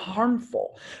and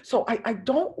harmful. So I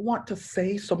don't want to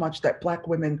say so much that Black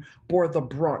women bore the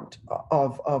brunt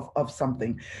of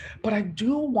something, but I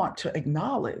do want to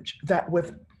acknowledge that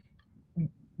with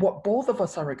what both of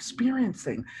us are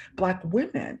experiencing, Black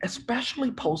women, especially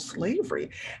post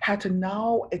slavery, had to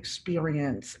now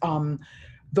experience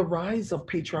the rise of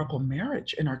patriarchal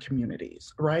marriage in our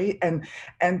communities, right? And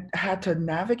had to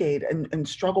navigate and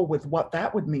struggle with what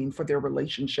that would mean for their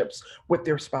relationships with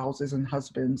their spouses and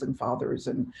husbands and fathers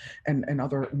and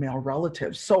other male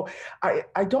relatives. So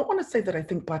I don't want to say that I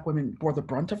think Black women bore the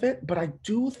brunt of it, but I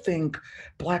do think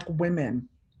Black women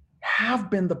have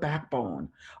been the backbone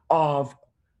of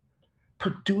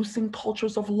producing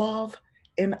cultures of love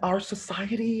in our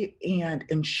society and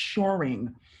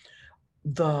ensuring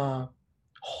the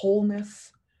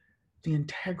wholeness, the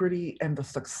integrity, and the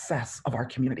success of our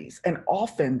communities. And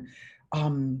often,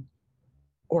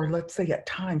 or let's say at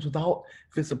times, without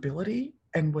visibility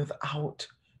and without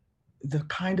the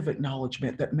kind of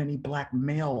acknowledgement that many Black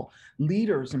male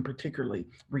leaders in particularly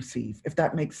receive, if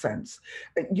that makes sense.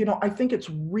 You know, I think it's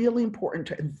really important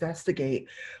to investigate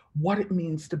what it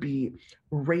means to be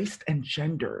raced and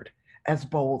gendered as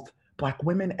both Black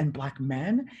women and Black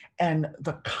men, and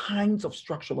the kinds of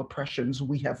structural oppressions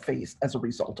we have faced as a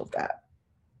result of that.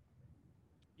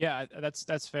 Yeah,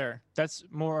 that's fair. That's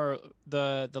more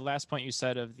the last point you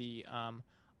said of the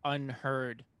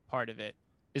unheard part of it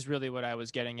is really what I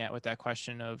was getting at with that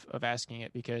question of asking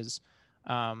it, because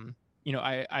you know,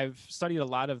 I've studied a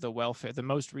lot of the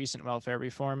most recent welfare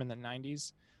reform in the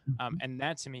 90s, Mhm. and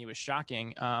that to me was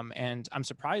shocking, and I'm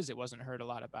surprised it wasn't heard a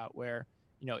lot about, where,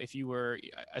 you know, if you were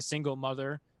a single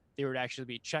mother, there would actually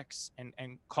be checks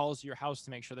and calls to your house to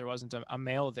make sure there wasn't a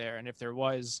male there, and if there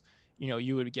was, you know,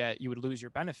 you would lose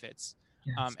your benefits.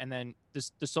 Yes. And then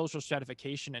the social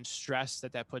stratification and stress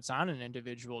that puts on an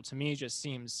individual, to me, just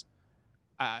seems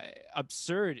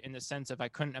absurd, in the sense of I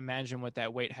couldn't imagine what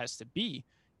that weight has to be.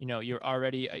 You know, you're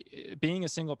already being a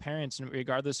single parent, and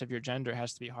regardless of your gender,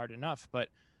 has to be hard enough. But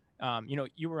you know,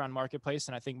 you were on Marketplace,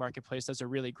 and I think Marketplace does a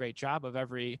really great job of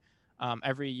every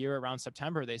Every year around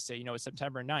September, they say, it's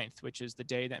September 9th, which is the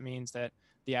day that means that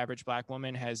the average Black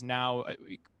woman has now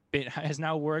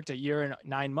worked a year and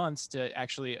 9 months to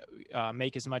actually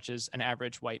make as much as an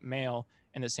average white male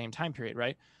in the same time period,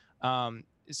 right?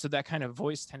 So that kind of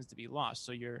voice tends to be lost.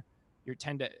 So you're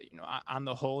tend to, on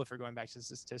the whole, if we're going back to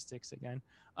statistics again,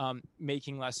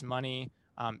 making less money,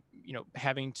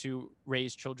 having to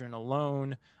raise children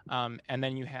alone. And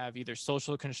then you have either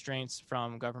social constraints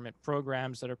from government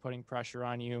programs that are putting pressure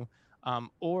on you,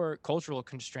 or cultural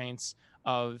constraints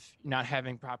of not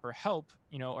having proper help,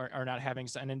 or not having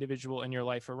an individual in your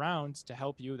life around to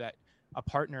help you, that a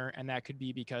partner. And that could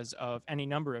be because of any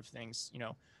number of things,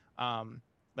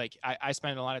 like I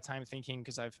spend a lot of time thinking,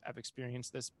 because I've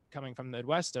experienced this coming from the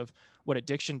Midwest, of what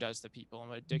addiction does to people and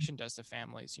what addiction does to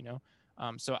families,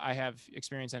 so I have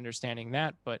experience understanding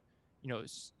that. But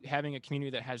having a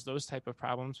community that has those type of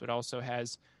problems, but also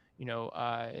has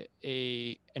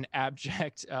an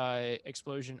abject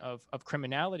explosion of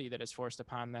criminality that is forced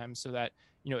upon them, so that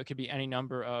it could be any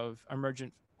number of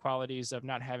emergent qualities of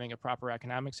not having a proper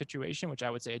economic situation, which I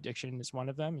would say addiction is one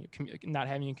of them. Not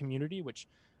having a community, which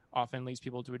often leads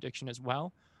people to addiction as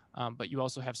well. But you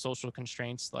also have social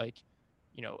constraints, like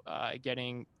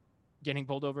getting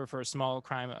pulled over for a small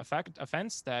crime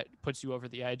offense that puts you over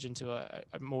the edge into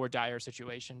a more dire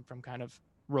situation from kind of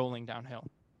rolling downhill.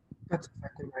 That's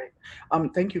exactly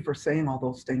right. Thank you for saying all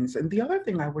those things. And the other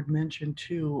thing I would mention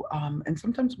too, and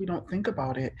sometimes we don't think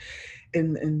about it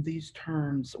in these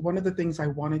terms. One of the things I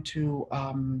wanted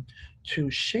to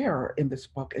share in this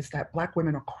book is that Black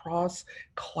women across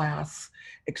class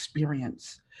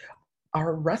experience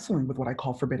are wrestling with what I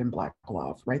call forbidden Black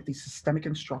love, right? These systemic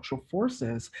and structural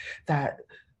forces that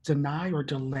deny or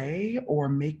delay or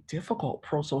make difficult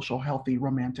pro-social healthy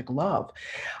romantic love.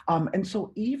 And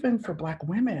so even for Black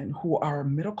women who are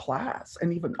middle class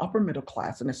and even upper middle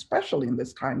class, and especially in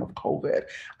this time of COVID,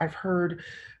 I've heard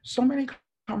so many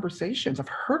conversations I've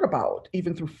heard about,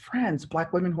 even through friends,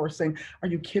 Black women who are saying, are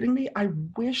you kidding me? I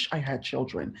wish I had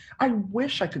children. I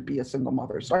wish I could be a single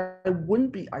mother so I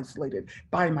wouldn't be isolated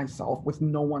by myself with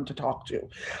no one to talk to.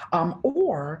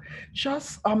 Or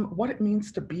just what it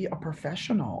means to be a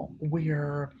professional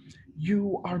where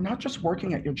you are not just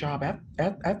working at your job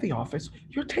at the office,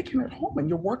 you're taking it home and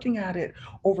you're working at it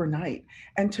overnight.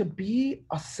 And to be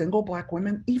a single Black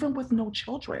woman, even with no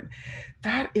children,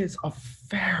 that is a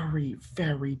very,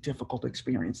 very difficult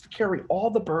experience to carry all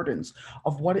the burdens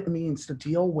of what it means to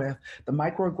deal with the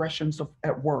microaggressions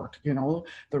at work, the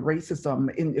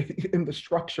racism in the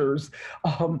structures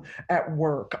at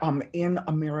work, in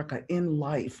America, in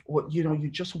life. You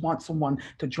just want someone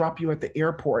to drop you at the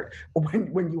airport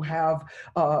when you have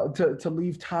to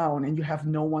leave town and you have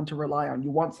no one to rely on.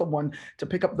 You want someone to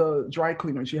pick up the dry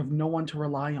cleaners. You have no one to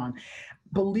rely on.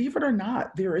 Believe it or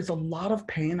not, there is a lot of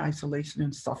pain, isolation,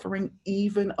 and suffering,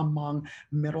 even among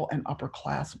middle and upper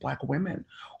class Black women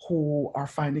who are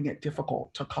finding it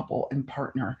difficult to couple and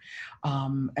partner,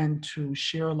 and to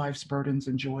share life's burdens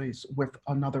and joys with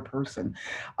another person.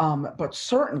 But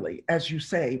certainly, as you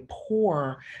say,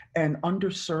 poor and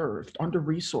underserved,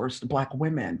 under-resourced Black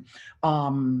women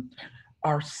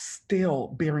are still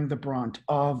bearing the brunt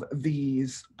of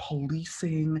these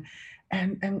policing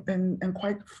and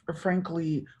quite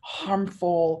frankly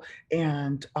harmful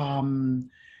and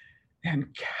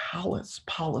callous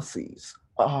policies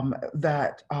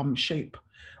that shape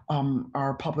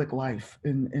our public life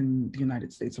in the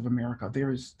United States of America.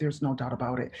 There's no doubt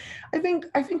about it. I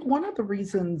think one of the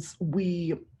reasons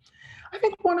we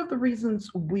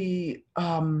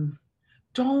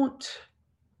don't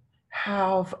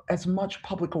have as much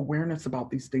public awareness about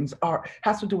these things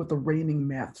has to do with the reigning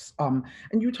myths. And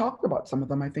you talked about some of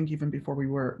them, I think, even before we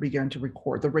began to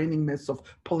record. The reigning myths of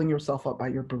pulling yourself up by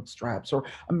your bootstraps, or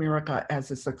America as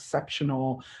this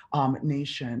exceptional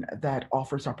nation that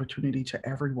offers opportunity to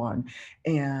everyone,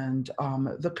 and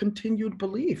the continued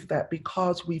belief that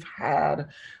because we've had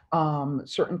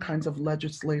certain kinds of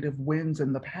legislative wins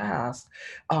in the past,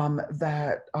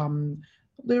 that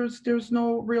there's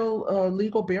no real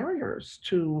legal barriers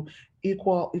to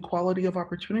equality of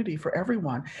opportunity for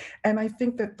everyone. And I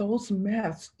think that those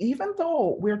myths, even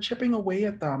though we're chipping away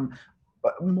at them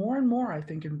more and more, I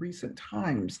think in recent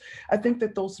times, I think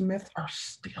that those myths are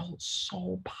still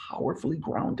so powerfully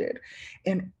grounded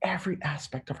in every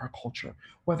aspect of our culture,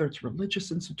 whether it's religious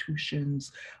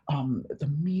institutions,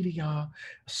 the media,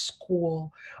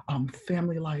 school,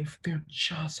 family life. They're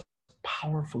just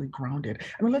powerfully grounded.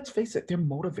 I mean, let's face it, they're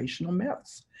motivational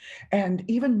myths. And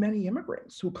even many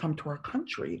immigrants who come to our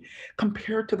country,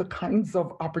 compared to the kinds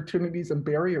of opportunities and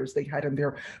barriers they had in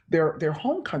their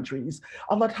home countries,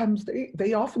 a lot of times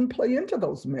they often play into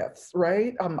those myths,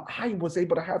 right? I was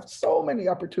able to have so many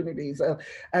opportunities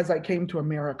as I came to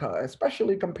America,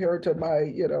 especially compared to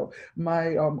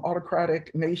my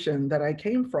autocratic nation that I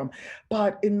came from.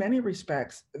 But in many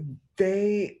respects,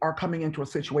 they are coming into a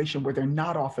situation where they're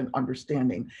not often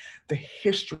understanding the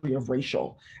history of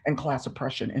racial and class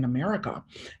oppression in America,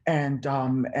 and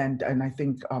I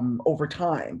think over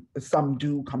time some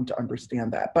do come to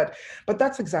understand that. But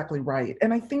that's exactly right,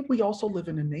 and I think we also live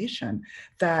in a nation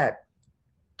that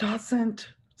doesn't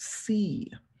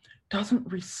see,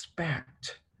 doesn't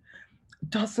respect,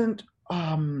 doesn't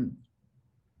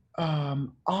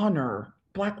honor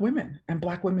Black women and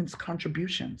Black women's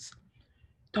contributions,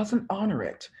 doesn't honor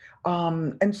it.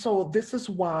 And so this is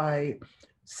why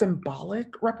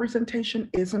symbolic representation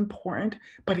is important,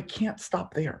 but it can't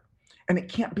stop there. And it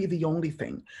can't be the only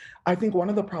thing. I think one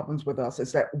of the problems with us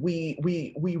is that we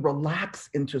relax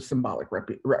into symbolic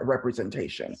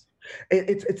representation.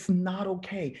 It's not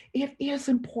okay. It is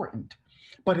important,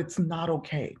 but it's not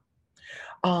okay.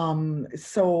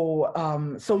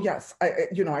 So yes,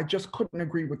 I just couldn't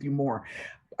agree with you more.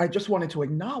 I just wanted to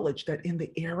acknowledge that in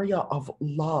the area of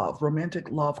love, romantic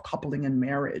love, coupling, and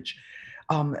marriage,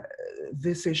 um,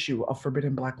 this issue of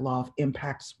forbidden Black love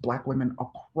impacts Black women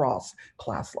across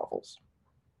class levels.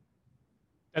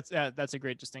 That's a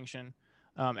great distinction,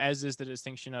 as is the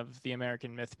distinction of the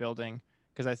American myth building,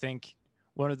 because I think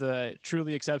one of the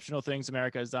truly exceptional things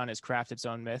America has done is craft its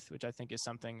own myth, which I think is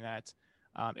something that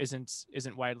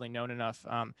isn't widely known enough.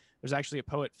 There's actually a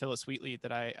poet, Phyllis Wheatley,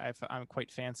 that I'm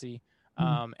quite fancy,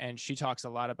 and she talks a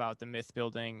lot about the myth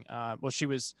building. Well, she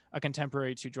was a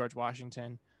contemporary to George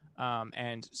Washington,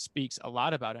 and speaks a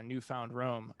lot about a newfound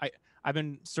Rome. I've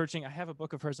been searching. I have a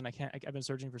book of hers, and I've been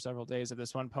searching for several days of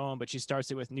this one poem, but she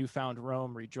starts it with "Newfound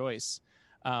Rome, rejoice,"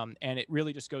 and it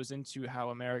really just goes into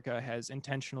how America has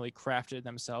intentionally crafted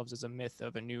themselves as a myth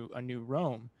of a new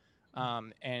Rome.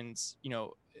 And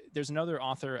there's another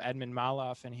author, Edmund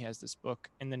Maloff, and he has this book,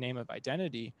 In the Name of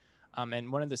Identity.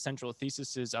 And one of the central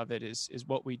theses of it is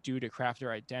what we do to craft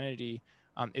our identity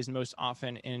is most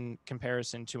often in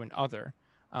comparison to an other.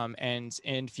 And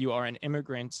if you are an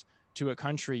immigrant to a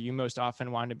country, you most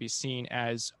often want to be seen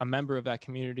as a member of that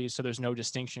community. So there's no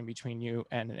distinction between you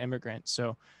and an immigrant.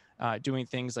 So doing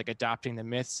things like adopting the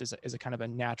myths is a kind of a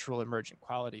natural emergent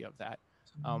quality of that,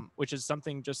 which is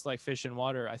something just like fish and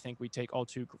water. I think we take all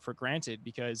too for granted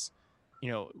because,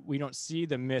 we don't see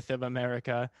the myth of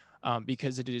America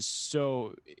because it is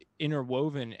so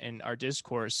interwoven in our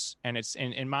discourse. And it's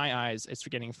in my eyes, it's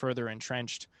getting further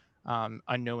entrenched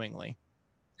unknowingly.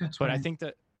 That's But right.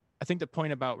 I think the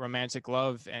point about romantic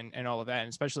love and all of that, and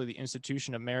especially the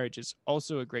institution of marriage, is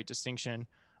also a great distinction.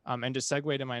 And to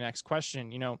segue to my next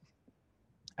question,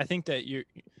 I think that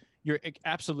you're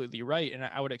absolutely right, and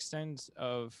I would extend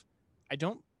of, I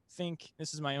don't think,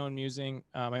 this is my own musing,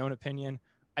 my own opinion,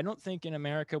 I don't think in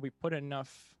America we put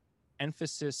enough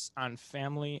emphasis on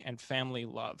family and family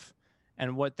love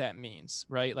and what that means,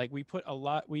 right? Like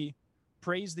we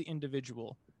praise the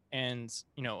individual, and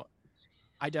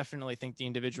I definitely think the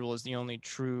individual is the only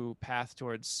true path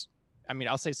towards, I mean,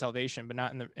 I'll say salvation, but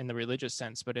not in the religious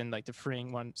sense, but in like the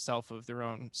freeing oneself of their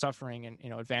own suffering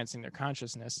and advancing their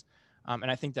consciousness.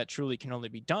 And I think that truly can only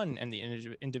be done in the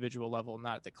individual level,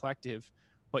 not at the collective.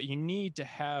 But you need to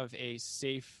have a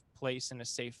safe place and a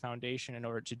safe foundation in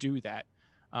order to do that.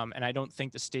 And I don't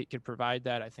think the state could provide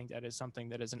that. I think that is something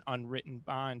that is an unwritten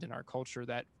bond in our culture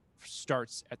that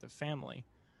starts at the family.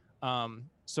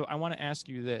 So I want to ask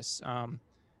you this.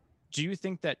 Do you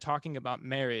think that talking about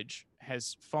marriage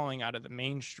has fallen out of the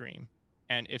mainstream?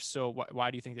 And if so,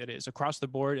 why do you think that is across the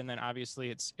board? And then obviously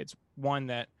it's one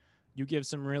that you give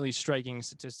some really striking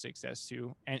statistics as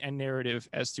to, and narrative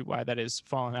as to why that is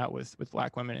falling out with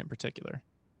Black women in particular.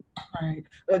 Right.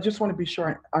 I just want to be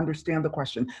sure I understand the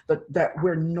question. That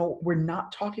we're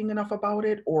not talking enough about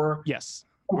it, or Yes,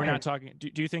 okay. We're not talking.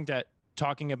 Do you think that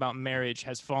talking about marriage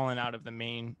has fallen out of the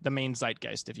main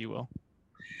zeitgeist, if you will?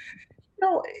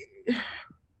 No,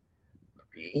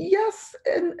 yes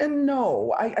and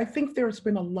no. I think there's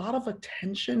been a lot of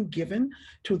attention given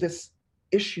to this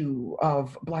issue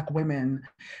of Black women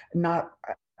not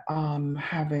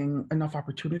having enough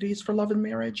opportunities for love and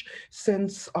marriage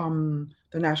since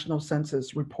the National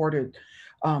Census reported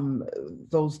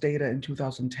those data in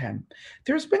 2010.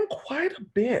 There's been quite a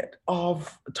bit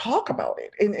of talk about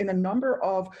it in a number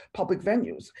of public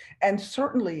venues, and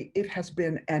certainly it has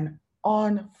been an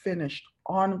unfinished,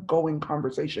 ongoing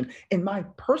conversation in my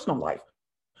personal life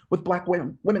with Black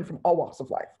women from all walks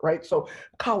of life, right? So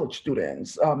college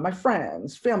students, my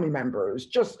friends, family members,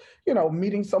 just,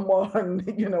 meeting someone,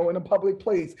 in a public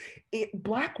place.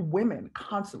 Black women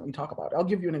constantly talk about it. I'll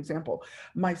give you an example.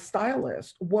 My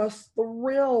stylist was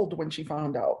thrilled when she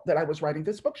found out that I was writing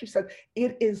this book. She said,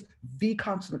 it is the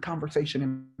constant conversation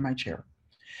in my chair.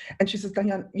 And she says,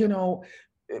 Dianne,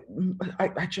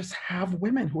 I just have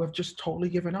women who have just totally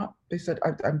given up. They said,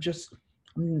 I'm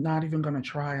not even going to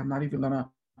try. I'm not even going to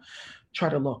try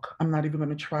to look. I'm not even going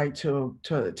to try to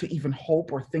even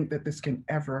hope or think that this can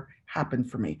ever happen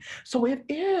for me. So it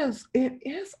is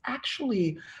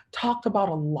actually talked about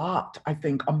a lot, I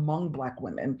think, among Black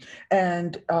women,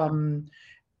 and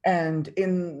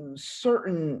in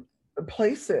certain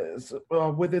places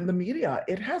within the media,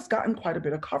 it has gotten quite a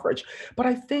bit of coverage. But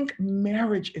I think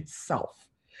marriage itself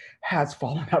has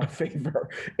fallen out of favor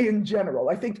in general.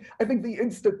 I think the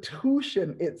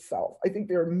institution itself. I think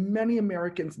there are many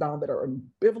Americans now that are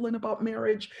ambivalent about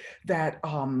marriage, that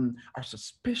are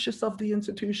suspicious of the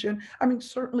institution. I mean,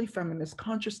 certainly feminist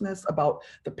consciousness about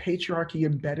the patriarchy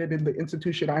embedded in the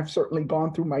institution. I've certainly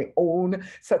gone through my own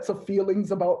sets of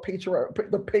feelings about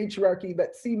the patriarchy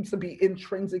that seems to be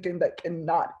intrinsic and that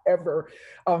cannot ever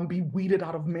be weeded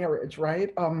out of marriage, right?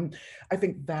 I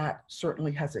think that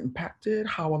certainly has impacted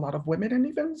how a lot of women and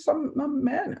even some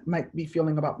men might be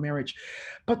feeling about marriage.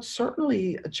 But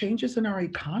certainly changes in our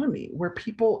economy where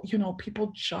people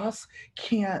just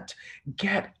can't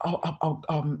get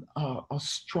a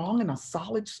strong and a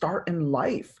solid start in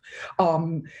life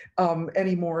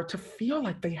anymore to feel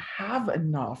like they have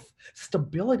enough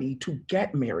stability to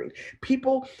get married.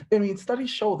 Studies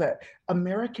show that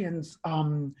Americans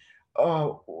uh,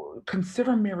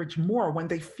 consider marriage more when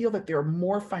they feel that they're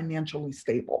more financially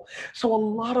stable. So a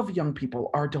lot of young people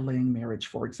are delaying marriage,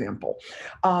 for example.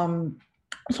 Um,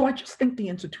 so I just think the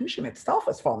institution itself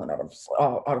has fallen out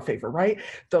of favor, right?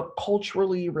 The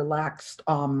culturally relaxed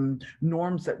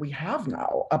norms that we have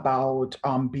now about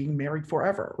being married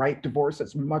forever, right? Divorce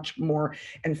is much more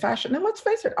in fashion. And let's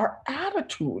face it, our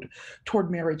attitude toward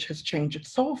marriage has changed.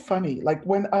 It's so funny. Like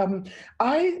when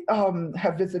I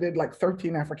have visited like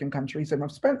 13 African countries and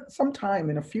I've spent some time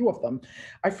in a few of them.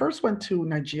 I first went to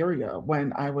Nigeria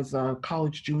when I was a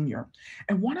college junior.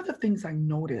 And one of the things I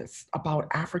noticed about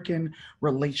African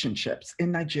relationships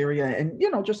in Nigeria and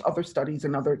just other studies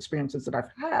and other experiences that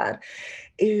I've had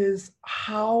is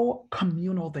how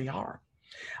communal they are.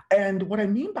 And what I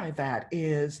mean by that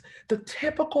is the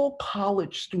typical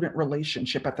college student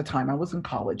relationship at the time I was in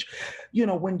college.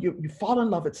 When you fall in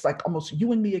love, it's like almost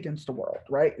you and me against the world,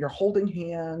 right? You're holding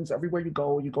hands everywhere you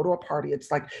go to a party. It's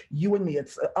like you and me,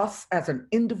 it's us as an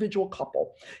individual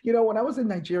couple. When I was in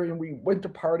Nigeria and we went to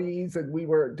parties and we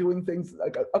were doing things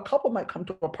like a couple might come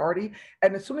to a party,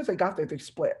 and as soon as they got there, they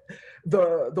split.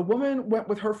 The woman went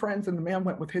with her friends and the man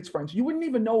went with his friends. You wouldn't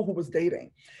even know who was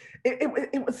dating.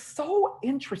 It was so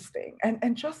interesting.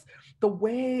 And just the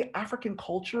way African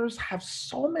cultures have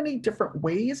so many different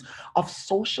ways of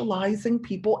socializing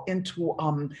people into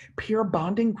peer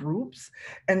bonding groups,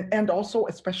 and also,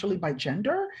 especially by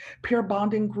gender, peer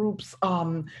bonding groups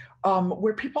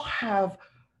where people have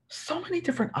so many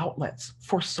different outlets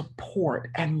for support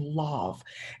and love,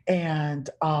 and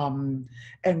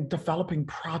developing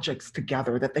projects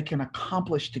together that they can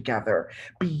accomplish together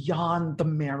beyond the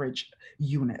marriage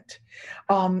unit.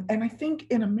 And I think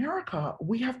in America,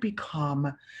 we have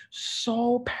become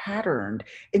so patterned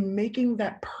in making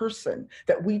that person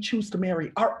that we choose to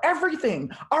marry our everything,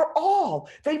 our all.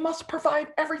 They must provide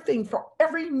everything for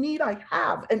every need I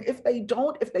have. And if they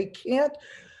don't, if they can't,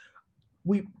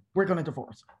 we're going to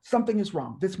divorce. Something is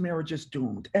wrong. This marriage is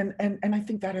doomed. And I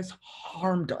think that has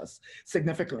harmed us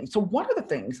significantly. So one of the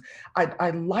things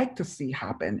I'd like to see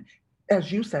happen,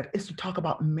 as you said, is to talk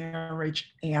about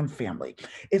marriage and family,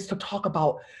 is to talk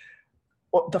about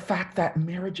the fact that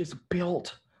marriage is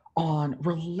built on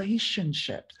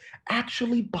relationships,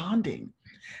 actually bonding,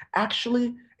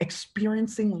 actually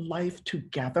experiencing life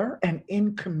together and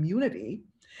in community,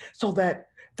 so that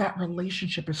that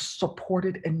relationship is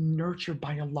supported and nurtured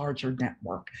by a larger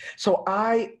network. So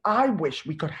I wish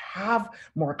we could have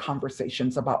more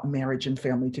conversations about marriage and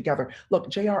family together. Look,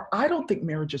 JR, I don't think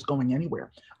marriage is going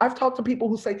anywhere. I've talked to people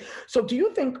who say, so do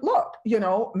you think, look,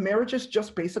 marriage is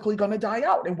just basically going to die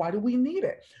out, and why do we need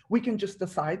it? We can just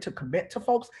decide to commit to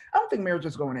folks. I don't think marriage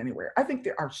is going anywhere. I think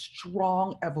there are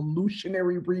strong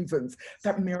evolutionary reasons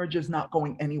that marriage is not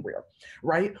going anywhere,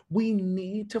 right? We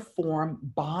need to form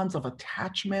bonds of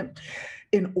attachment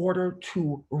in order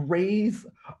to raise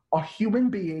a human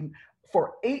being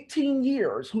for 18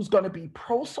 years who's going to be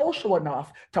pro-social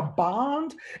enough to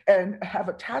bond and have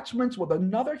attachments with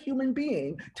another human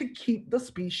being to keep the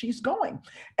species going.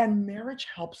 And marriage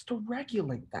helps to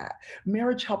regulate that.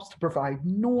 Marriage helps to provide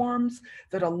norms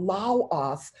that allow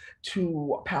us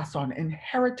to pass on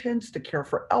inheritance, to care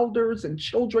for elders and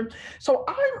children. So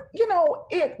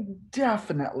it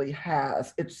definitely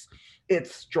has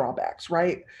its drawbacks,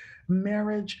 right?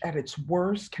 Marriage at its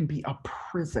worst can be a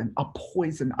prison, a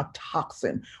poison, a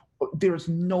toxin. There's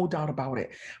no doubt about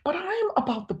it. But I'm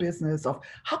about the business of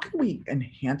how can we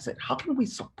enhance it? How can we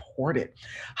support it?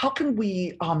 How can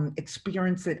we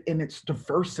experience it in its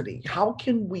diversity? How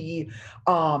can we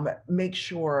make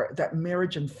sure that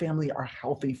marriage and family are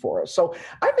healthy for us? So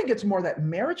I think it's more that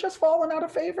marriage has fallen out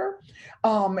of favor,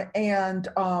 um, and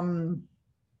um,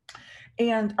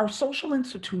 and our social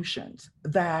institutions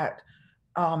that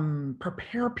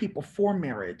prepare people for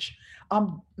marriage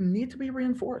need to be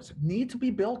reinforced, need to be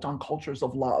built on cultures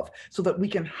of love so that we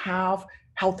can have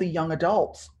healthy young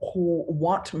adults who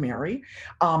want to marry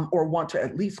or want to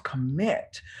at least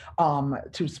commit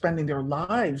to spending their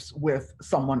lives with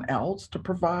someone else to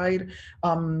provide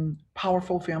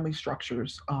powerful family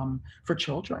structures for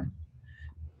children.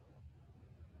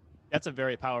 That's a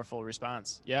very powerful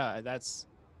response. Yeah, that's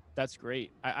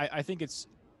great. I think it's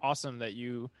awesome that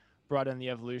you brought in the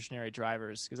evolutionary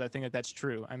drivers because I think that that's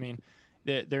true. I mean,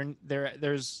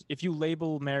 there's if you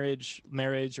label marriage,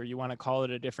 or you want to call it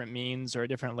a different means or a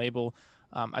different label,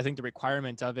 I think the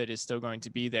requirement of it is still going to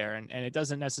be there, and it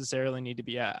doesn't necessarily need to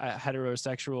be a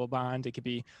heterosexual bond. It could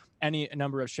be any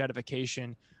number of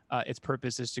stratification. Its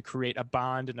purpose is to create a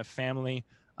bond and a family.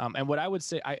 And what I would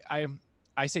say,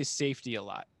 I say safety a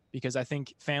lot because I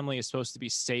think family is supposed to be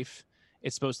safe.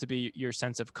 It's supposed to be your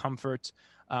sense of comfort,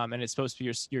 and it's supposed to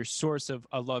be your source of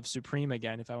a love supreme.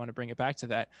 Again, if I want to bring it back to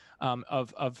that,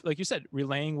 of like you said,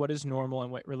 relaying what is normal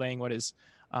and relaying what is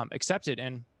accepted.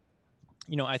 And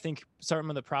I think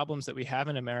some of the problems that we have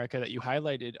in America that you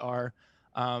highlighted are,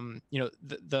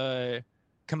 the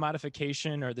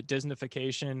commodification or the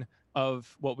Disneyfication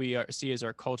of what we see as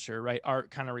our culture, right?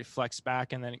 Art kind of reflects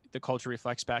back, and then the culture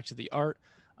reflects back to the art.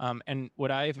 And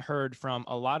what I've heard from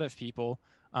a lot of people,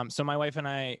 so my wife and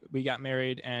I, we got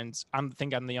married, and I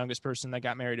think I'm the youngest person that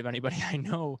got married of anybody I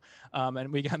know. And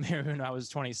we got married when I was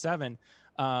 27.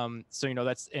 So,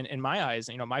 that's in my eyes,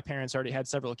 my parents already had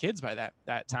several kids by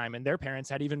that time, and their parents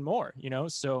had even more,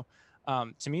 So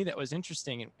to me, that was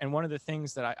interesting. And one of the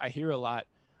things that I hear a lot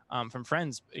from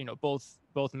friends,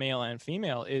 both male and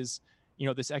female, is,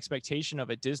 this expectation of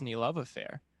a Disney love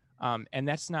affair. And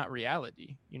that's not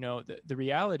reality. The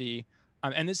reality,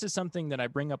 and this is something that I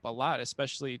bring up a lot,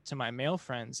 especially to my male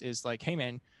friends, is like, hey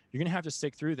man, you're going to have to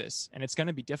stick through this, and it's going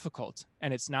to be difficult,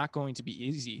 and it's not going to be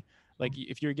easy. Like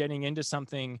if you're getting into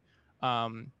something,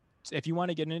 if you want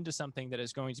to get into something that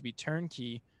is going to be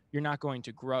turnkey, you're not going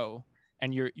to grow,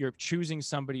 and you're choosing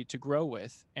somebody to grow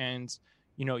with. And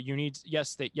you need,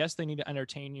 yes, they need to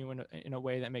entertain you in a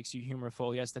way that makes you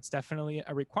humorful. Yes, that's definitely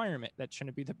a requirement. That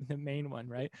shouldn't be the main one,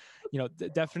 right?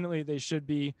 Definitely they should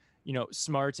be,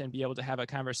 smart and be able to have a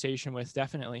conversation with,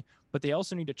 definitely. But they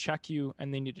also need to check you,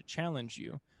 and they need to challenge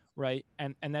you, right?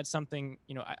 And that's something,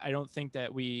 I don't think that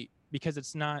because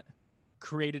it's not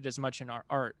created as much in our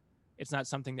art, it's not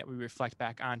something that we reflect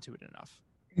back onto it enough.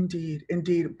 Indeed,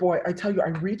 indeed. Boy, I tell you, I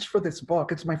reached for this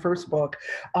book. It's my first book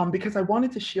because I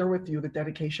wanted to share with you the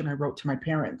dedication I wrote to my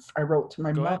parents. I wrote to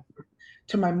my Go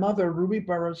mother, ahead. Ruby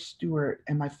Burroughs Stewart,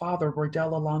 and my father,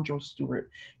 Roydell Alondro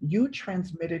Stewart. You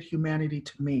transmitted humanity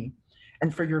to me,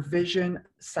 and for your vision,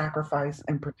 sacrifice,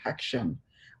 and protection,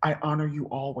 I honor you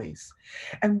always.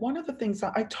 And one of the things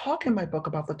that I talk in my book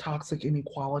about the toxic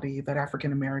inequality that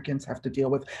African Americans have to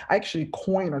deal with, I actually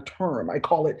coin a term. I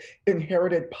call it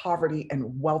inherited poverty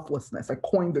and wealthlessness. I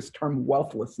coined this term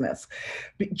wealthlessness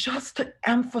just to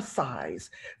emphasize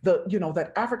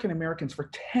that African Americans for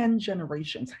 10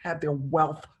 generations had their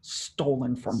wealth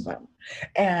stolen from them.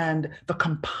 And the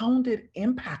compounded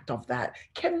impact of that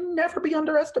can never be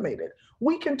underestimated.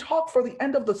 We can talk for the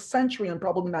end of the century and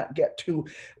probably not get to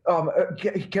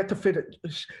fit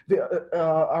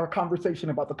our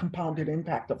conversation about the compounded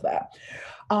impact of that.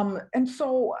 And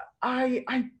so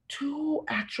I do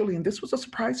actually, and this was a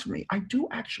surprise for me, I do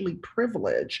actually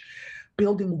privilege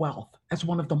building wealth as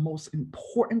one of the most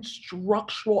important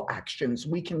structural actions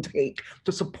we can take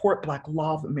to support Black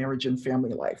love, marriage, and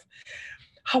family life.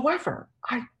 However,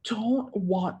 I don't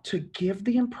want to give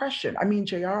the impression. I mean,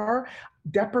 JR,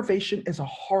 deprivation is a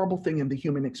horrible thing in the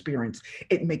human experience.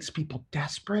 It makes people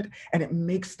desperate and it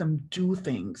makes them do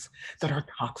things that are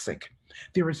toxic.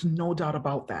 There is no doubt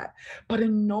about that. But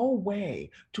in no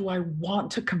way do I want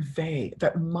to convey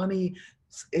that money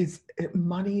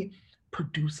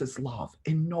produces love.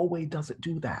 In no way does it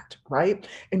do that, right?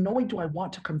 In no way do I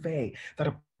want to convey that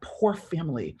a poor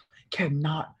family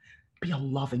cannot be a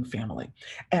loving family.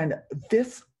 And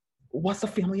this was the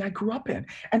family I grew up in.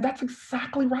 And that's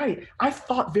exactly right. I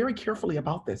thought very carefully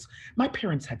about this. My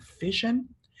parents had vision,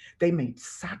 they made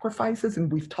sacrifices,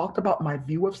 and we've talked about my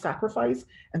view of sacrifice,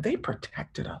 and they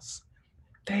protected us.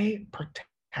 They protected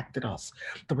us.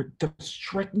 The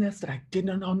strictness that I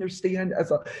didn't understand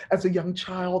as a young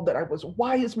child, that I was,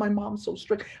 why is my mom so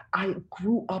strict? I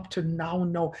grew up to now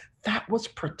know that was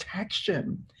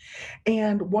protection.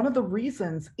 And one of the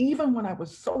reasons, even when I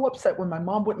was so upset when my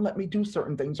mom wouldn't let me do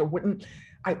certain things or wouldn't,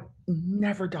 I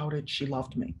never doubted she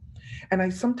loved me. And I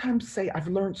sometimes say I've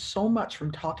learned so much from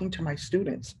talking to my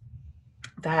students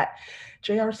that,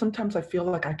 JR, sometimes I feel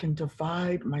like I can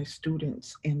divide my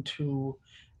students into,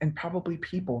 and probably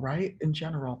people, right, in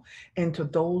general, into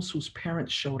those whose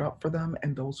parents showed up for them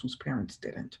and those whose parents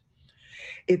didn't.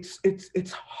 It's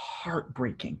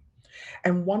heartbreaking.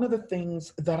 And one of the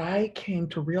things that I came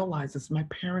to realize is my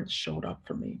parents showed up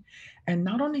for me. And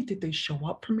not only did they show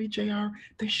up for me, JR,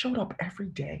 they showed up every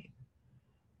day.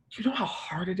 You know how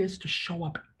hard it is to show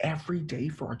up every day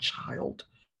for a child?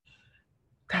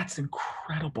 That's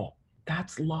incredible.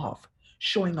 That's love,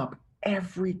 showing up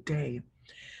every day.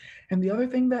 And the other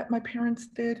thing that my parents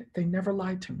did, they never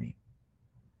lied to me.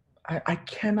 I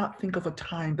cannot think of a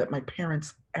time that my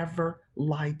parents ever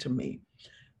lied to me.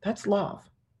 That's love.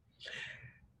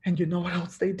 And you know what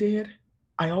else they did?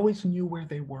 I always knew where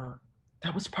they were.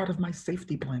 That was part of my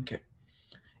safety blanket.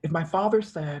 If my father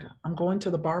said, I'm going to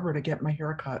the barber to get my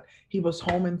hair cut, he was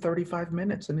home in 35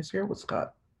 minutes and his hair was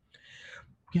cut.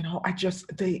 You know,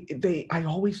 I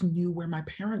always knew where my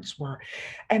parents were.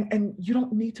 And you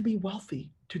don't need to be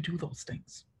wealthy to do those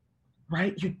things,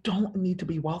 right? You don't need to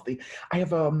be wealthy. I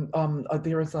have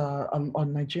there is a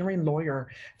Nigerian lawyer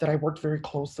that I worked very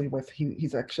closely with.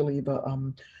 He's actually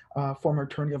the former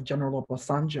attorney of General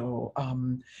Obasanjo,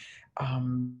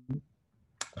 um,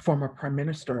 former prime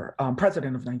minister,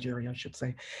 president of Nigeria, I should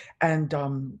say.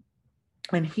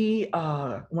 And he,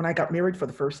 when I got married for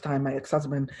the first time, my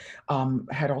ex-husband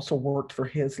had also worked for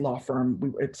his law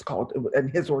firm. It's called, and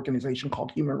his organization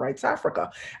called Human Rights Africa.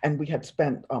 And we had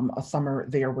spent a summer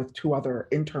there with two other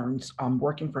interns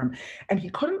working for him. And he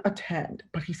couldn't attend,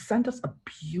 but he sent us a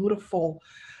beautiful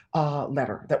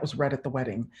letter that was read at the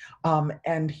wedding.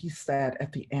 And he said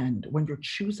at the end, when you're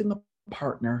choosing a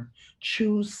partner,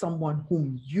 choose someone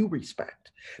whom you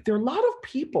respect. There are a lot of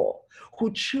people who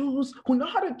know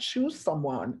how to choose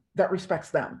someone that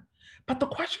respects them. But the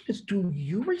question is, do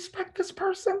you respect this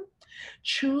person?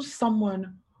 Choose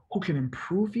someone who can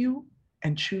improve you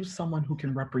and choose someone who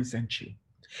can represent you.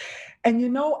 And you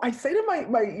know, I say to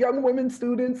my young women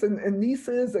students and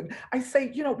nieces, and I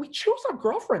say, you know, we choose our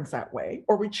girlfriends that way,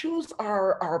 or we choose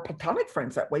our platonic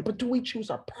friends that way, but do we choose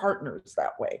our partners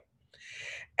that way?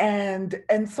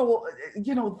 And so,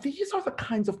 you know, these are the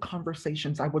kinds of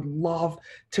conversations I would love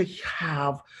to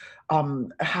have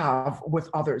with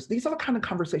others. These are the kind of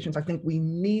conversations I think we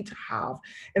need to have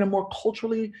in a more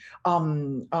culturally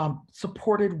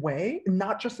supported way,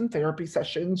 not just in therapy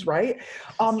sessions, right?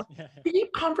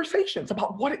 Deep conversations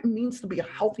about what it means to be a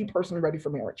healthy person ready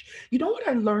for marriage. You know what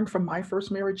I learned from my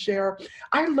first marriage, Cher?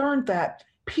 I learned that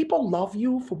people love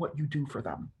you for what you do for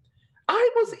them. I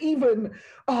was even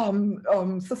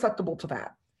susceptible to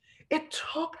that. It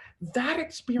took that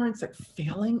experience at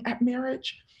failing at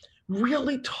marriage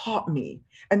really taught me,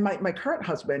 and my current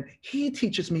husband, he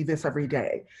teaches me this every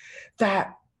day,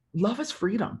 that love is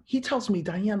freedom. He tells me,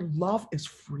 Dianne, love is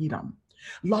freedom.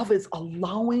 Love is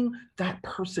allowing that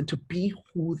person to be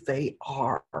who they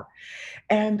are.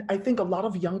 And I think a lot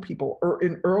of young people are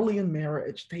early in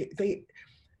marriage,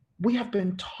 we have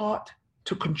been taught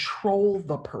to control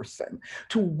the person,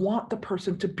 to want the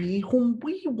person to be whom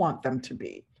we want them to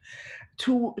be,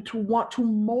 to want to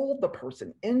mold the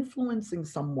person, influencing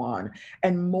someone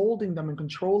and molding them and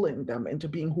controlling them into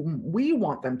being whom we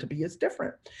want them to be is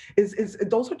different. Is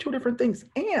those are two different things.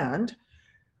 And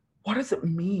what does it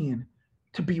mean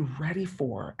to be ready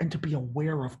for and to be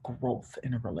aware of growth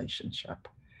in a relationship?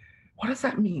 What does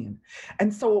that mean?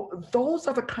 And so those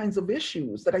are the kinds of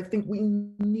issues that I think we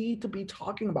need to be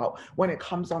talking about when it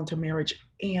comes on to marriage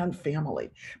and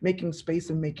family, making space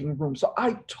and making room. So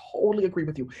I totally agree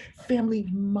with you. Family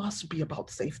must be about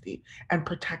safety and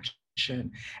protection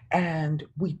and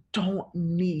we don't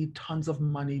need tons of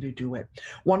money to do it.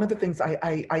 One of the things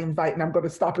I invite, and I'm going to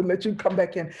stop and let you come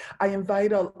back in. I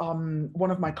invite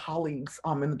one of my colleagues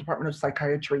in the Department of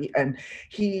Psychiatry, and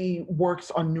he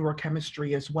works on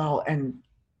neurochemistry as well. And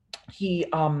he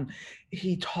um,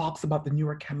 he talks about the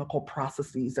neurochemical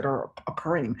processes that are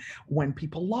occurring when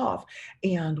people love.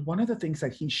 And one of the things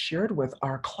that he shared with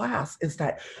our class is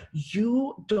that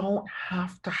you don't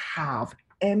have to have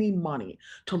any money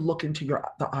to look into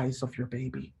the eyes of your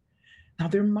baby. Now,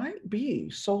 there might be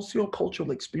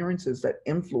sociocultural experiences that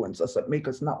influence us, that make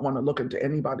us not want to look into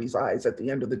anybody's eyes at the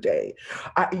end of the day.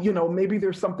 Maybe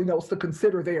there's something else to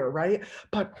consider there, right?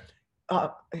 But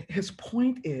his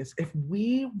point is, if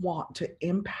we want to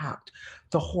impact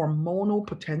the hormonal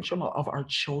potential of our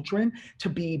children to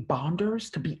be bonders,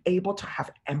 to be able to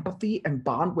have empathy and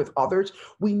bond with others,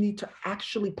 we need to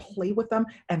actually play with them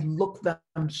and look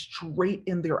them straight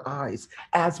in their eyes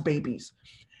as babies.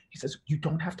 He says, you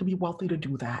don't have to be wealthy to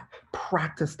do that.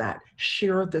 Practice that.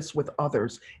 Share this with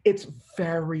others. It's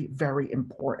very, very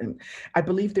important. I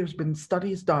believe there's been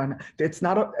studies done. It's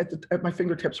not at my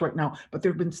fingertips right now, but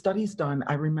there have been studies done.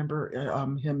 I remember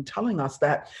him telling us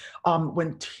that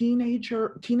when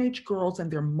teenage girls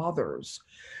and their mothers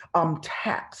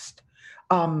text,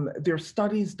 there are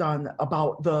studies done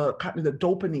about the kind of the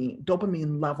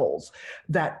dopamine levels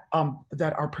that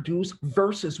are produced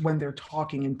versus when they're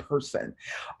talking in person,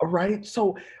 right?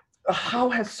 So, how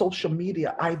has social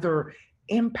media either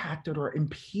impacted or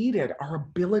impeded our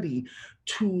ability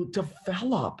to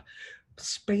develop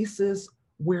spaces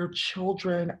where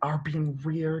children are being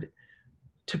reared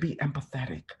to be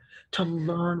empathetic, to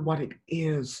learn what it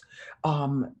is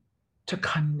to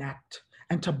connect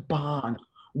and to bond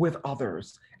with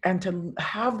others, and to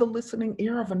have the listening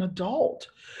ear of an adult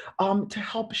to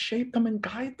help shape them and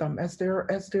guide them as they're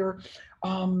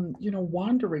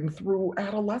wandering through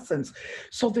adolescence.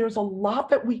 So there's a lot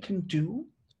that we can do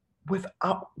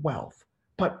without wealth,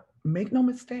 but make no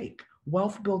mistake,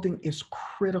 wealth building is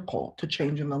critical to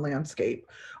changing the landscape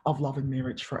of love and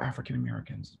marriage for African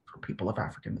Americans, for people of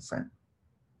African descent.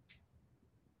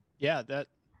 Yeah, that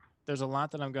there's a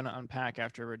lot that I'm going to unpack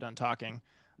after we're done talking.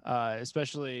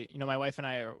 Especially, my wife and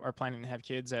I are planning to have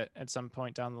kids at some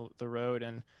point down the road.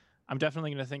 And I'm definitely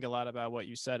going to think a lot about what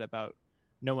you said about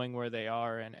knowing where they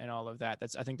are and all of that.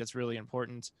 I think that's really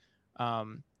important.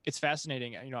 It's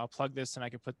fascinating. I'll plug this and I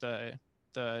could put the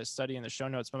study in the show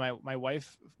notes, but my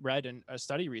wife read a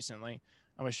study recently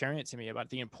and was sharing it to me about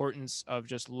the importance of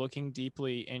just looking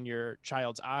deeply in your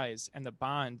child's eyes and the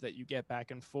bond that you get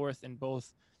back and forth in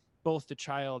both the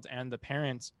child and the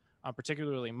parents,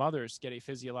 particularly mothers, get a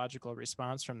physiological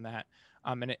response from that,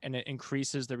 and it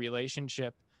increases the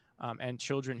relationship. And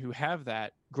children who have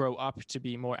that grow up to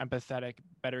be more empathetic,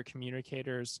 better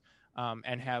communicators,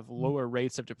 and have lower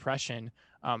rates of depression,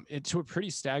 to a pretty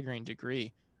staggering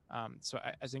degree. So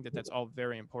I think that's all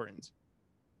very important.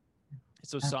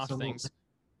 It's those soft Absolutely. things.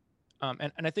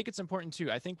 And I think it's important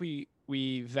too. I think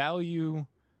we value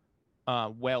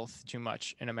wealth too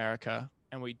much in America,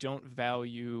 and we don't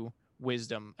value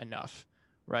wisdom enough,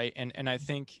 right? And I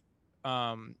think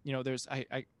there's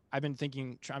I've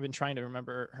been trying to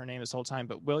remember her name this whole time,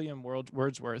 but William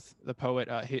Wordsworth, the poet,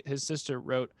 his sister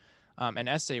wrote an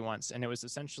essay once, and it was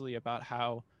essentially about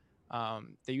how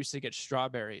they used to get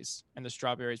strawberries, and the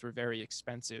strawberries were very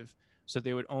expensive, so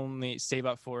they would only save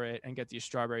up for it and get these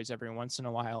strawberries every once in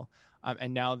a while.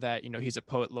 And now that he's a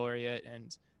poet laureate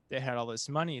and they had all this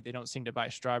money, they don't seem to buy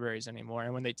strawberries anymore,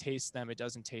 and when they taste them, it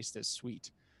doesn't taste as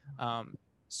sweet.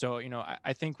 So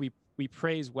I think we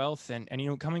praise wealth, and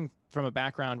coming from a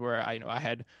background where I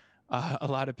had a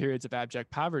lot of periods of abject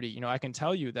poverty, I can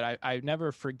tell you that I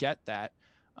never forget that,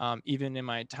 even in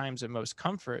my times of most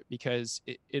comfort, because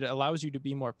it allows you to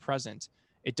be more present.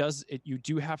 You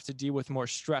do have to deal with more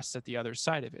stress at the other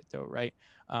side of it, though, right?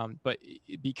 But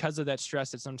because of that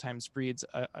stress, it sometimes breeds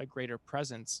a greater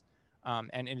presence,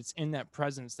 and it's in that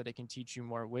presence that it can teach you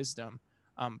more wisdom.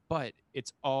 But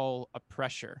it's all a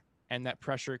pressure, and that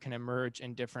pressure can emerge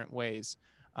in different ways.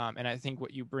 And I think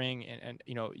what you bring, and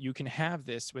you can have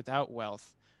this without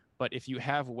wealth, but if you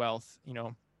have wealth,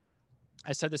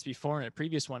 I said this before in a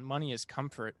previous one, money is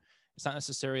comfort. It's not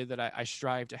necessarily that I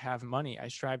strive to have money. I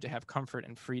strive to have comfort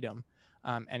and freedom.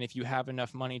 And if you have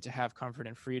enough money to have comfort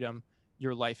and freedom,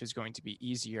 your life is going to be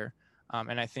easier.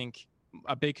 And I think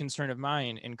a big concern of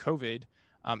mine in COVID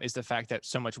is the fact that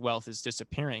so much wealth is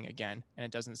disappearing again, and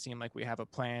it doesn't seem like we have a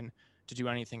plan to do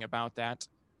anything about that.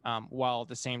 While at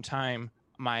the same time,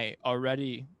 my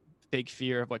already big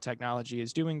fear of what technology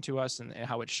is doing to us and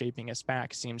how it's shaping us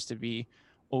back seems to be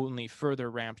only further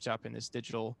ramped up in this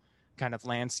digital kind of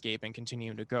landscape and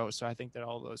continue to go. So I think that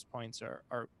all those points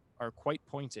are quite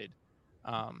pointed.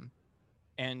 Um,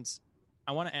 and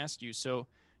I want to ask you. So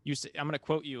I'm going to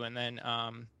quote you, and then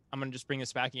I'm going to just bring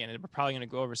this back again, and we're probably going to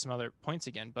go over some other points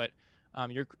again. But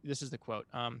this is the quote.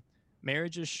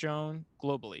 Marriage is shown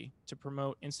globally to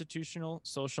promote institutional,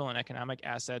 social, and economic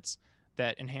assets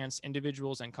that enhance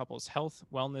individuals and couples' health,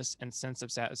 wellness, and sense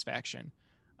of satisfaction.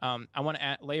 I want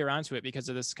to layer onto it because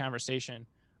of this conversation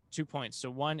 2 points. So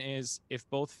one is if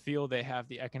both feel they have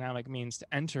the economic means to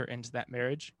enter into that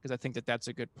marriage, because I think that that's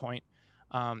a good point.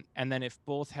 And then if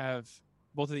both of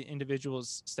the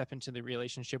individuals step into the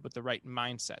relationship with the right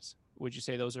mindset, would you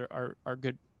say those are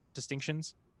good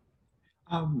distinctions?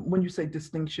 When you say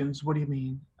distinctions, what do you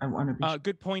mean? I want to be sure.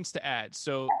 Good points to add.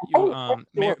 So Oh,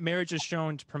 sure. marriage is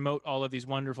shown to promote all of these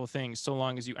wonderful things, so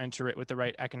long as you enter it with the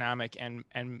right economic and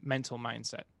mental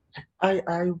mindset.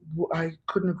 I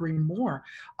couldn't agree more.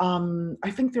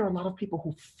 I think there are a lot of people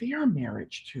who fear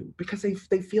marriage too because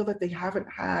they feel that they haven't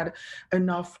had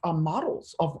enough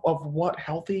models of what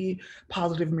healthy,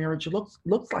 positive marriage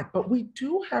looks like. But we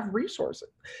do have resources,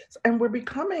 and we're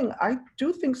becoming, I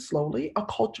do think, slowly a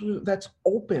culture that's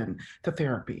open to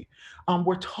therapy.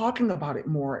 We're talking about it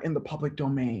more in the public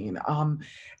domain,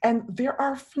 and there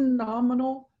are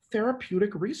phenomenal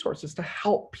therapeutic resources to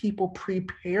help people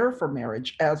prepare for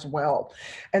marriage as well.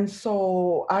 And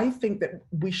so I think that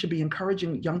we should be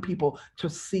encouraging young people to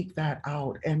seek that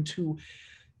out and to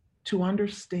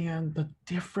understand the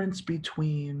difference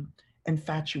between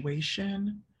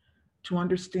infatuation, to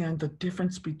understand the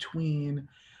difference between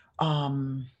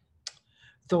um,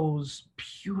 those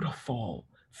beautiful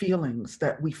feelings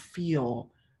that we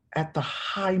feel at the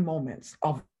high moments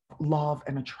of love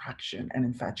and attraction and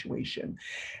infatuation,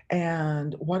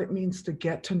 and what it means to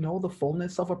get to know the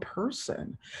fullness of a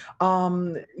person.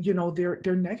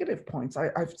 Their negative points.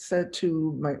 I've said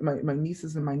to my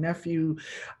nieces and my nephew,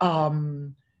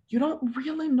 you don't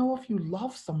really know if you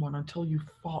love someone until you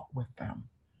fought with them.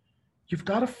 You've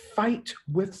got to fight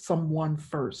with someone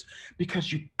first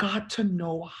because you got to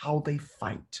know how they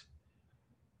fight.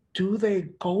 Do they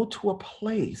go to a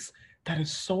place that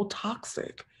is so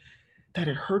toxic that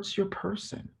it hurts your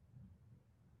person?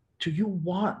 Do you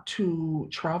want to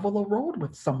travel a road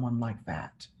with someone like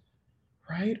that?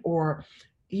 Right? Or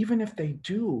even if they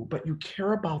do, but you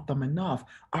care about them enough,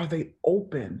 are they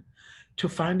open to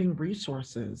finding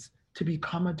resources to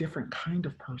become a different kind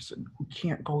of person who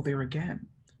can't go there again?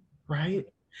 Right?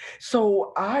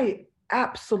 So I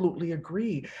absolutely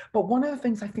agree. But one of the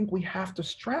things I think we have to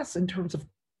stress in terms of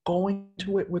going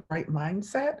to it with right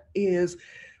mindset is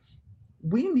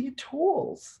we need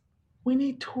tools. We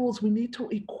need tools. We need to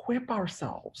equip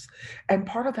ourselves. And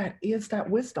part of that is that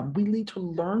wisdom. We need to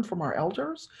learn from our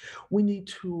elders. We need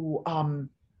to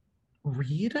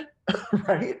read,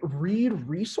 right? Read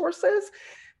resources,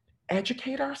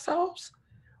 educate ourselves,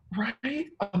 right?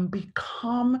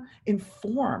 Become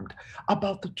informed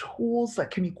about the tools that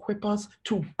can equip us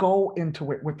to go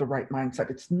into it with the right mindset.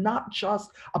 It's not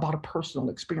just about a personal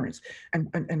experience.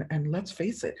 And let's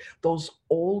face it, those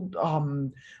old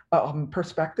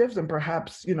perspectives, and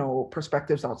perhaps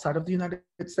perspectives outside of the United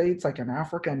States, like in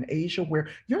Africa and Asia, where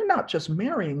you're not just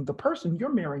marrying the person,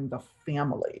 you're marrying the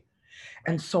family.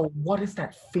 And Right. so, what is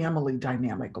that family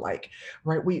dynamic like,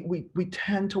 right? We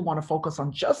tend to want to focus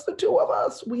on just the two of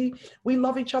us. We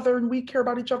love each other and we care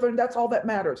about each other, and that's all that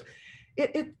matters.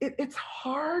 It's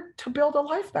hard to build a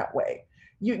life that way.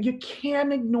 You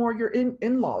can't ignore your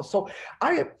in-laws. So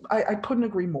I couldn't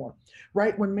agree more,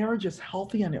 right? When marriage is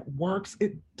healthy and it works,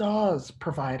 it does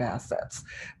provide assets,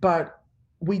 but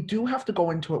we do have to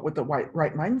go into it with the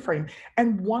right mind frame.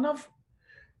 And one of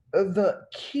the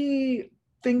key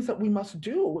things that we must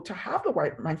do to have the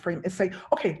right mind frame is say,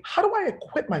 okay, how do I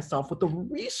equip myself with the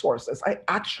resources I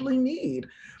actually need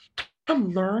to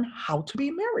learn how to be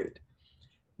married?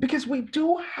 Because we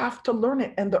do have to learn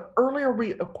it. And the earlier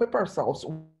we equip ourselves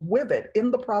with it in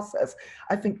the process,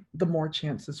 I think the more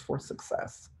chances for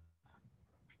success.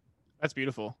 That's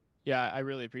beautiful. Yeah, I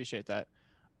really appreciate that.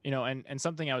 And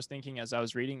something I was thinking as I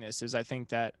was reading this is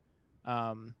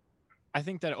um, I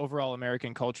think that overall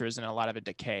American culture is in a lot of a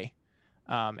decay,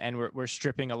 and we're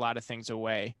stripping a lot of things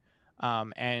away,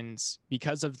 and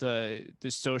because of the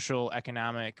social,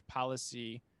 economic,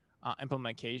 policy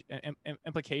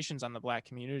implications on the Black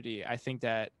community, I think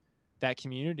that that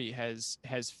community is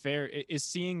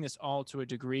seeing this all to a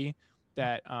degree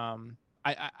that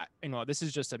this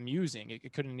is just amusing.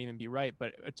 It couldn't even be right,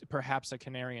 but it's perhaps a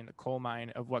canary in the coal mine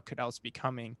of what could else be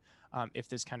coming if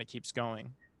this kind of keeps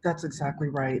going. That's exactly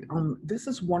right. This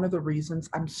is one of the reasons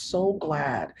I'm so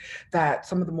glad that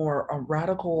some of the more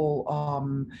radical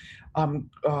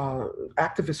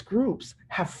activist groups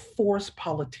have forced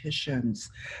politicians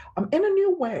in a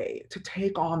new way to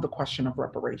take on the question of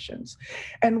reparations.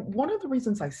 And one of the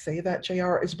reasons I say that,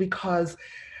 JR, is because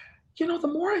the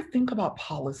more I think about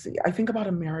policy, I think about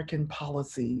American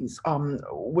policies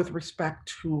with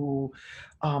respect to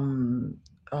um,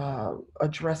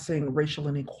 addressing racial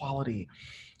inequality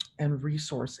and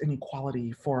resource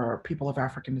inequality for people of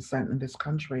African descent in this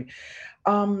country.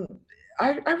 Um,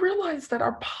 I realize that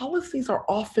our policies are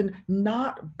often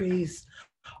not based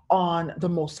on the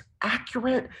most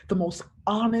accurate, the most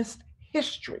honest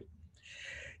history.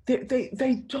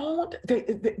 They don't,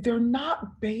 they're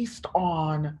not based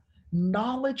on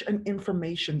knowledge and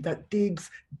information that digs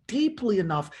deeply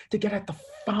enough to get at the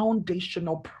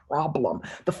foundational problem,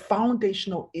 the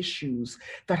foundational issues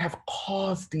that have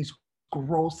caused these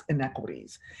gross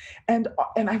inequities. And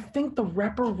I think the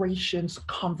reparations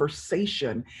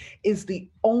conversation is the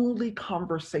only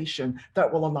conversation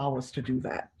that will allow us to do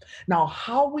that. Now,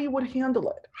 how we would handle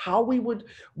it, how we would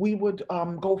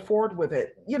go forward with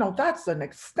it, that's an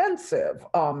extensive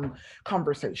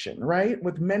conversation, right,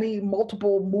 with many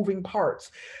multiple moving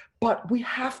parts. But we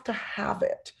have to have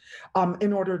it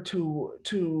in order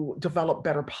to develop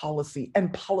better policy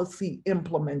and policy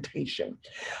implementation.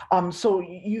 So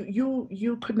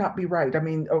you could not be right. I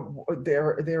mean,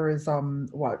 there is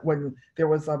what when there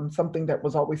was something that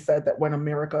was always said that when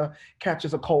America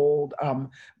catches a cold,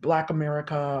 Black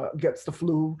America gets the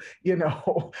flu.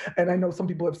 And I know some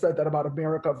people have said that about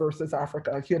America versus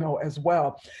Africa, as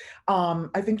well.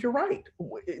 I think you're right.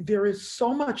 There is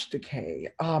so much decay,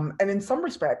 and in some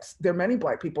respects, there are many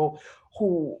Black people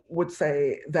who would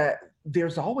say that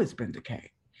there's always been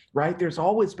decay, right? There's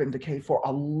always been decay for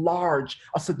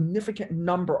a significant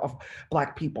number of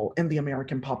Black people in the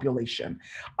American population.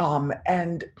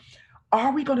 And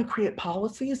are we going to create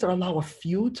policies that allow a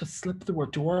few to slip through a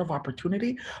door of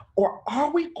opportunity? Or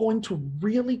are we going to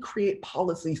really create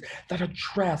policies that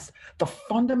address the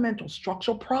fundamental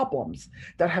structural problems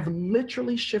that have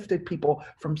literally shifted people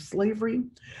from slavery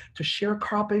to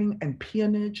sharecropping and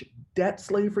peonage, debt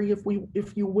slavery,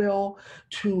 if you will,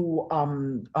 to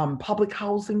public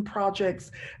housing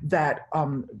projects that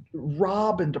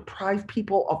rob and deprive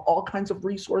people of all kinds of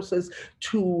resources,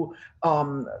 to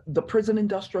the prison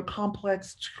industrial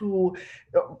complex, to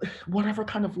whatever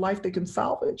kind of life they can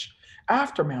salvage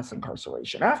after mass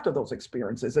incarceration, after those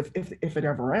experiences, if it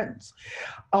ever ends.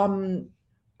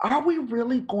 Are we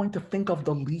really going to think of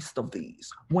the least of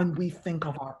these when we think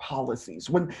of our policies,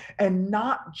 and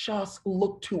not just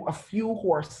look to a few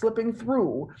who are slipping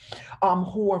through,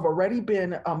 who have already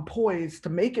been poised to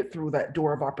make it through that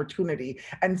door of opportunity,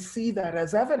 and see that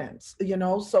as evidence?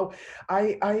 So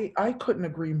I couldn't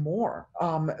agree more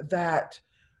that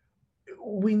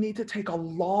we need to take a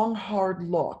long, hard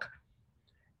look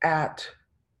at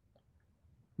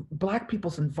Black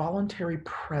people's involuntary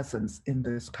presence in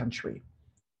this country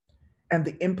and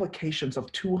the implications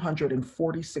of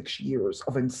 246 years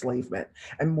of enslavement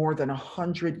and more than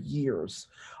 100 years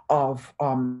of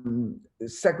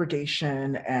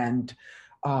segregation and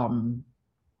um,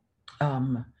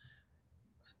 um,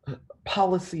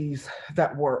 policies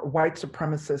that were white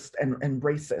supremacist and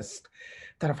racist,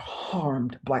 that have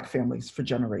harmed Black families for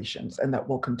generations and that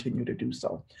will continue to do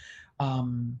so.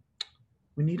 Um,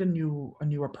 we need a new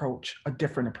approach, a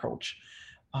different approach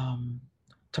um,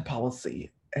 to policy.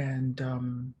 And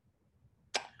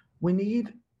we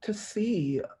need to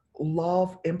see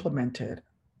love implemented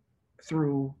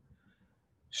through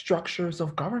structures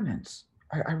of governance.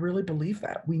 I really believe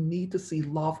that. We need to see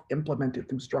love implemented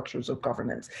through structures of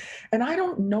governance. And I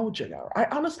don't know, JR. I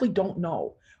honestly don't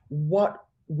know what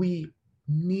we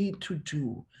need to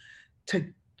do to,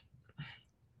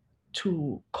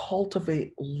 to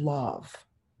cultivate love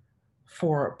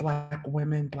for Black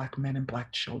women, Black men, and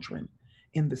Black children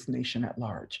in this nation at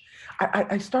large.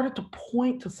 I started to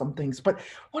point to some things, but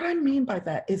what I mean by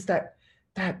that is that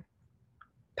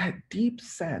deep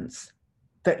sense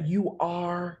that you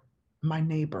are my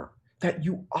neighbor, that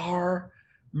you are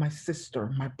my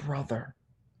sister, my brother,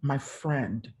 my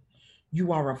friend.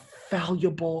 You are a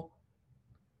valuable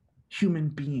human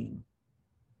being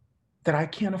that I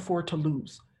can't afford to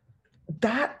lose.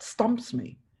 That stumps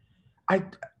me. I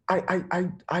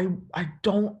I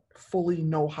don't fully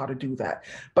know how to do that,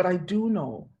 but I do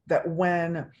know that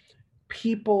when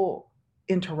people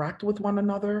interact with one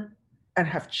another and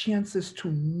have chances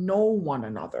to know one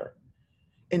another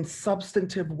in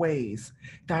substantive ways,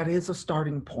 that is a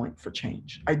starting point for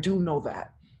change. I do know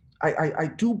that. I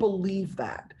do believe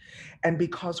that. And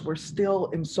because we're still,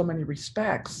 in so many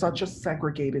respects, such a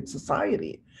segregated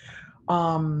society,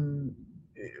 um,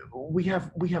 we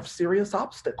have serious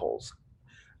obstacles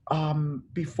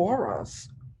before us,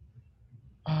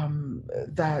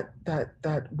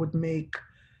 that would make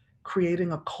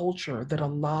creating a culture that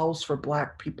allows for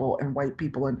Black people and white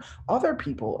people and other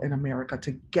people in America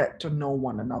to get to know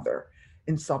one another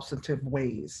in substantive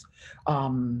ways.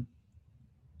 Um,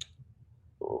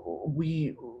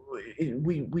 we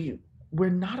we we're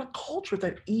not a culture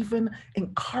that even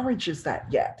encourages that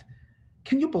yet.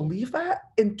 Can you believe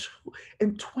that? In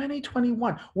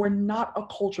 2021, we're not a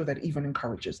culture that even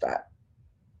encourages that.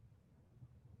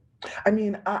 I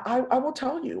mean, I will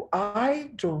tell you, I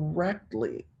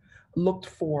directly looked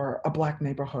for a Black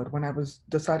neighborhood when I was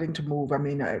deciding to move. I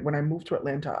mean, when I moved to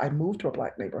Atlanta, I moved to a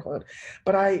Black neighborhood,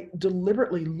 but I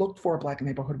deliberately looked for a Black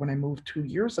neighborhood when I moved 2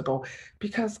 years ago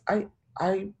because I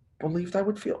believed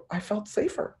I felt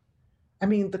safer. I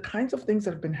mean, the kinds of things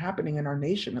that have been happening in our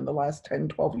nation in the last 10,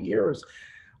 12 years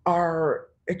are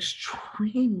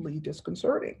extremely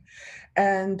disconcerting.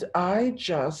 And I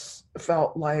just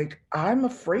felt like I'm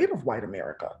afraid of white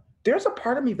America. There's a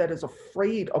part of me that is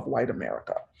afraid of white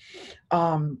America.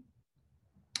 Um,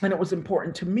 and it was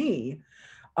important to me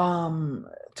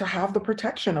to have the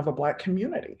protection of a Black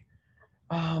community.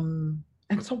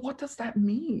 And so, what does that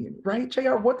mean, right,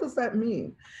 JR? What does that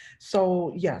mean?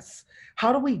 So, yes,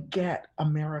 how do we get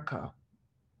America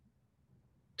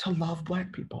to love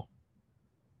Black people?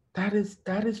 That is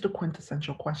the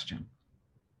quintessential question.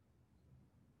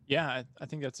 Yeah, I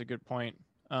think that's a good point.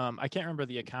 I can't remember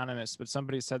the economist, but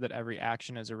somebody said that every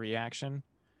action is a reaction.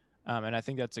 And I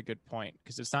think that's a good point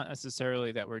because it's not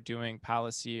necessarily that we're doing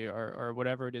policy or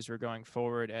whatever it is we're going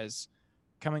forward as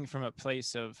coming from a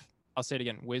place of, I'll say it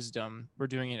again, wisdom. We're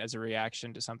doing it as a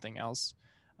reaction to something else.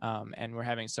 And we're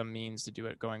having some means to do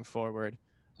it going forward.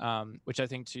 Which I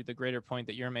think to the greater point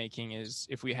that you're making is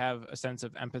if we have a sense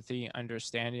of empathy,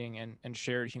 understanding, and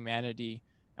shared humanity,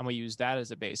 and we use that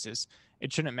as a basis,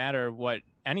 it shouldn't matter what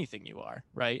anything you are,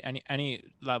 right? Any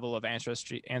level of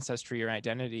ancestry or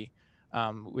identity,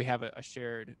 we have a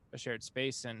shared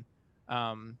space, and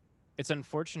it's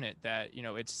unfortunate that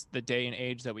it's the day and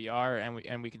age that we are,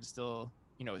 and we can still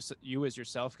you as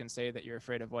yourself can say that you're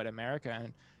afraid of white America,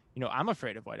 and I'm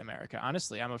afraid of white America.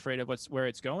 Honestly, I'm afraid of where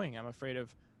it's going. I'm afraid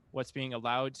of what's being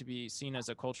allowed to be seen as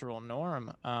a cultural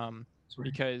norm, Right.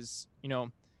 because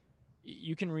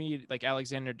you can read like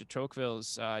Alexander de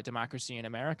Tocqueville's Democracy in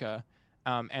America.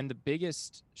 And the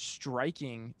biggest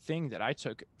striking thing that I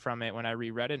took from it when I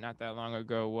reread it not that long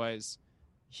ago was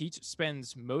he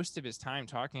spends most of his time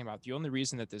talking about the only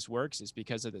reason that this works is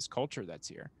because of this culture that's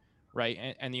here, right?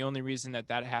 And the only reason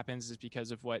that happens is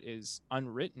because of what is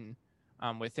unwritten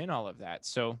within all of that.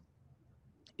 So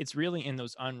it's really in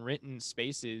those unwritten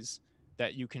spaces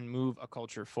that you can move a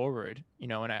culture forward,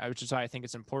 which is why I think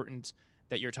it's important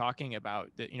that you're talking about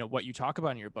that, what you talk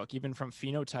about in your book, even from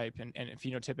phenotype and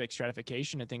phenotypic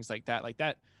stratification and things like that,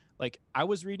 like I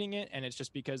was reading it and it's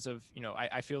just because of,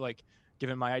 I feel like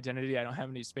given my identity, I don't have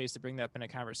any space to bring that up in a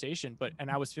conversation, and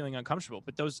I was feeling uncomfortable,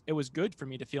 but it was good for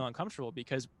me to feel uncomfortable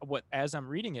because as I'm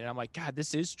reading it, I'm like, God,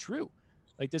 this is true.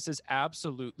 Like, this is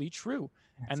absolutely true.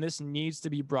 And this needs to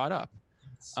be brought up.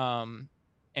 um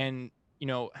and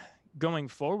going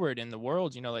forward in the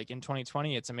world, like in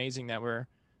 2020, it's amazing that we're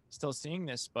still seeing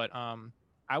this, but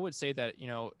I would say that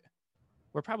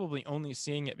we're probably only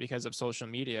seeing it because of social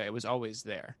media. It was always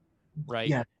there, right?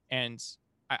 Yeah. And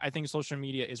I think social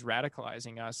media is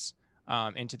radicalizing us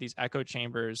into these echo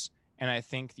chambers, and I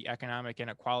think the economic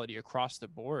inequality across the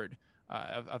board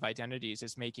of identities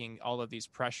is making all of these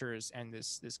pressures and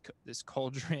this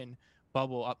cauldron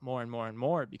bubble up more and more and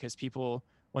more, because people,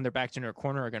 when they're backed into a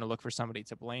corner, are going to look for somebody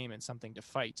to blame and something to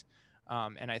fight.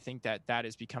 And I think that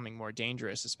is becoming more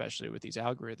dangerous, especially with these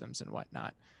algorithms and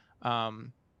whatnot.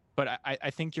 But I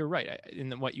think you're right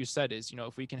in what you said is,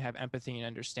 if we can have empathy and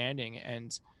understanding,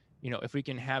 and if we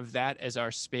can have that as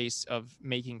our space of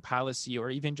making policy or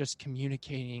even just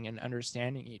communicating and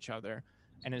understanding each other,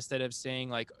 and instead of saying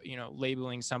like,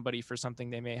 labeling somebody for something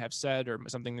they may have said or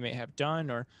something they may have done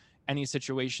or any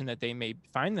situation that they may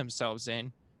find themselves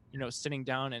in, sitting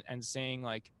down and saying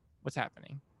like, what's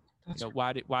happening? That's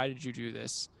Why did you do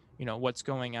this? What's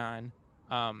going on?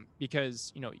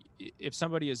 Because if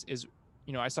somebody is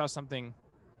I saw something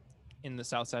in the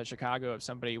south side of Chicago. If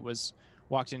somebody was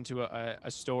walked into a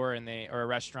store or a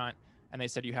restaurant, and they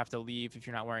said you have to leave if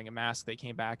you're not wearing a mask, they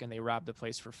came back and they robbed the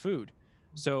place for food.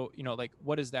 So like,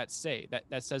 what does that say?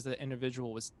 That says that the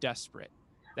individual was desperate.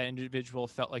 that individual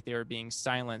felt like they were being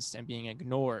silenced and being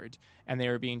ignored, and they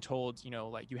were being told,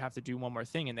 like, you have to do one more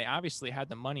thing, and they obviously had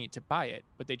the money to buy it,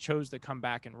 but they chose to come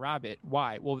back and rob it.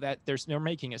 Why? Well, they're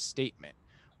making a statement,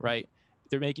 right?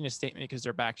 They're making a statement because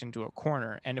they're backed into a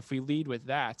corner, and if we lead with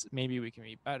that, maybe we can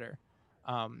be better.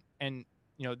 And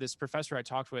this professor I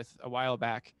talked with a while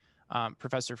back,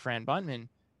 Professor Fran Bunman,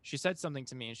 she said something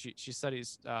to me, and she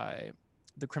studies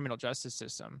the criminal justice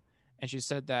system. And she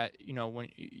said that, when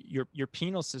your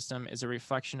penal system is a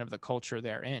reflection of the culture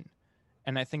they're in.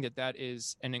 And I think that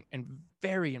is a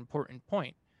very important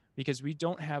point, because we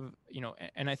don't have,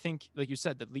 and I think, like you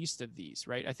said, the least of these,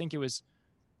 right? I think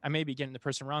I may be getting the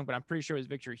person wrong, but I'm pretty sure it was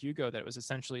Victor Hugo that was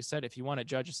essentially said, if you want to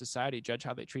judge a society, judge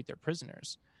how they treat their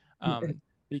prisoners.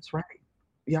 That's right.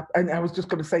 Yep. And I was just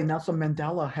going to say, Nelson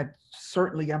Mandela had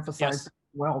certainly emphasized yes.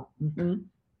 well. Mm-hmm.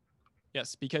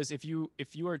 Yes, because if you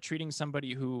are treating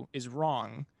somebody who is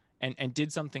wrong and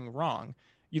did something wrong,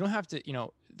 you don't have to,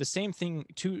 the same thing,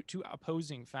 two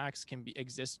opposing facts can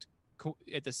exist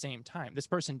at the same time. This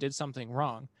person did something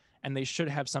wrong, and they should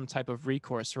have some type of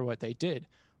recourse for what they did.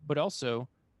 But also,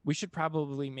 we should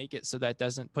probably make it so that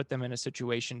doesn't put them in a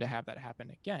situation to have that happen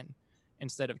again,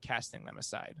 instead of casting them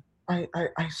aside.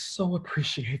 I so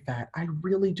appreciate that. I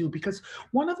really do, because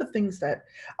one of the things that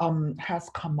has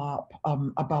come up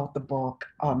about the book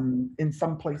in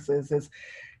some places is,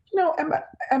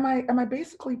 am I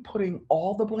basically putting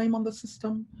all the blame on the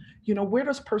system? Where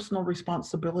does personal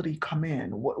responsibility come in?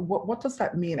 What does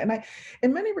that mean? And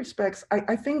in many respects,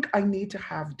 I think I need to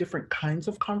have different kinds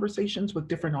of conversations with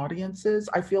different audiences.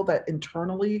 I feel that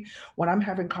internally, when I'm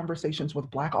having conversations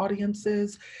with Black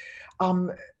audiences,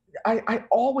 I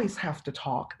always have to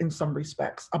talk in some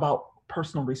respects about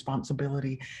personal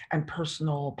responsibility and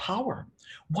personal power.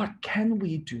 What can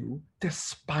we do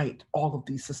despite all of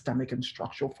these systemic and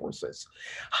structural forces?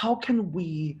 How can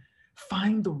we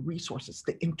find the resources,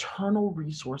 the internal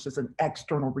resources and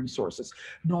external resources,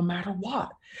 no matter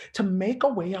what, to make a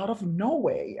way out of no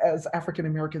way, as African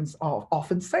Americans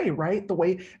often say, right? The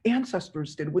way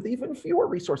ancestors did with even fewer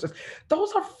resources.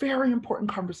 Those are very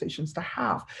important conversations to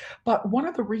have. But one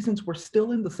of the reasons we're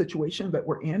still in the situation that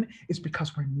we're in is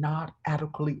because we're not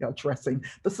adequately addressing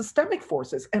the systemic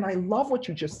forces. And I love what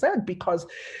you just said, because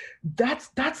that's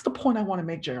the point I want to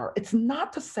make, JR. It's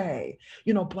not to say,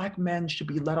 Black men should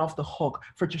be let off the hook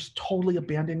for just totally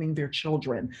abandoning their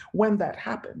children when that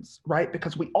happens, right?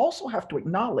 Because we also have to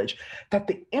acknowledge that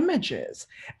the images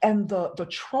and the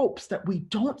tropes that we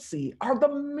don't see are the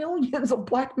millions of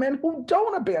Black men who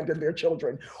don't abandon their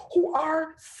children, who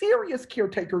are serious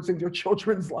caretakers in their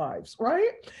children's lives,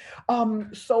 right?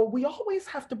 So we always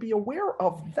have to be aware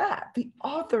of that, the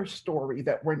other story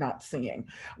that we're not seeing.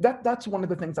 That's one of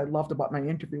the things I loved about my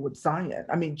interview with Zion.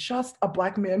 I mean, just a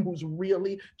Black man who's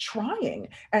really trying,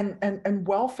 and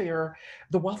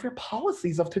the welfare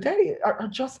policies of today are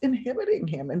just inhibiting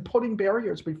him and putting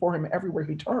barriers before him everywhere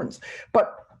he turns.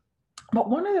 But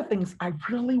one of the things I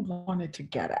really wanted to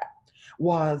get at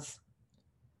was,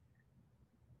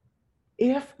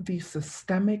 if the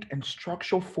systemic and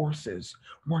structural forces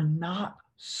were not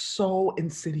so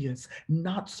insidious,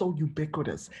 not so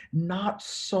ubiquitous, not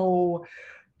so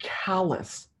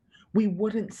callous, we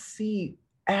wouldn't see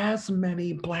as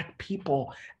many Black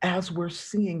people as we're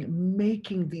seeing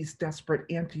making these desperate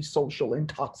antisocial and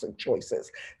toxic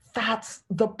choices. That's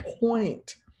the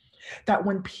point. That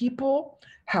when people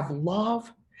have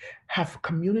love, have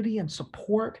community and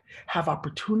support, have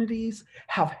opportunities,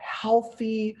 have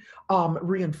healthy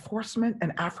reinforcement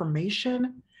and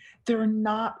affirmation, they're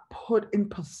not put in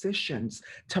positions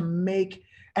to make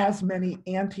as many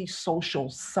antisocial,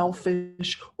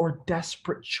 selfish, or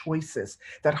desperate choices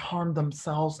that harm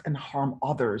themselves and harm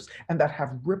others, and that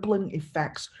have rippling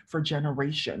effects for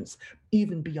generations,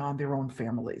 even beyond their own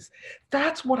families.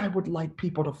 That's what I would like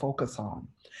people to focus on,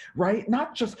 right?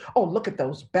 Not just, oh, look at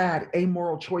those bad,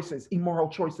 amoral choices, immoral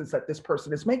choices that this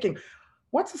person is making.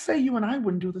 What's to say you and I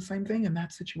wouldn't do the same thing in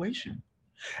that situation?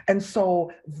 And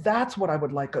so that's what I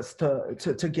would like us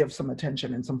to give some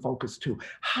attention and some focus to.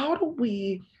 How do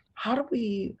we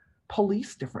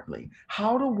police differently?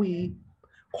 How do we,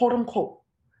 quote unquote,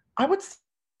 I would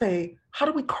say, how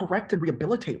do we correct and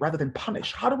rehabilitate rather than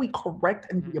punish? How do we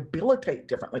correct and rehabilitate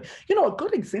differently? A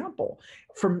good example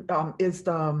from is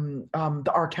the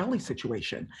R. Kelly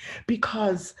situation,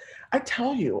 because I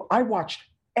tell you, I watched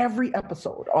every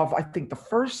episode of, I think, the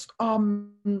first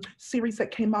series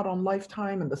that came out on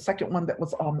Lifetime, and the second one that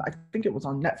was I think it was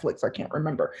on Netflix, I can't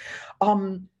remember.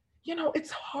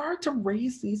 It's hard to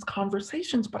raise these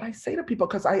conversations, but I say to people,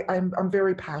 because I'm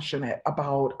very passionate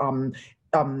about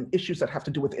issues that have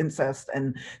to do with incest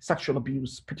and sexual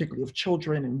abuse, particularly of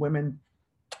children and women.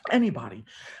 anybody.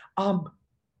 Um,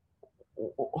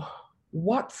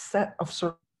 what set of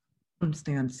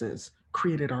circumstances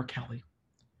created R. Kelly?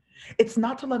 It's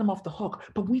not to let him off the hook,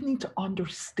 but we need to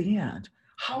understand,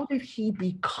 how did he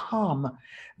become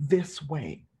this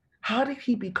way? How did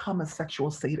he become a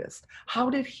sexual sadist? How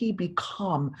did he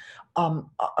become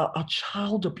a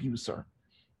child abuser,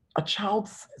 a child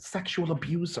sexual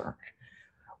abuser?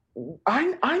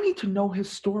 I need to know his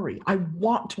story. I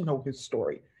want to know his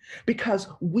story, because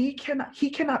he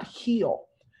cannot heal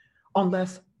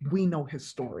unless we know his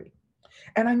story.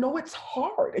 And I know it's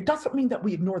hard. It doesn't mean that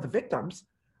we ignore the victims.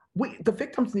 The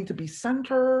victims need to be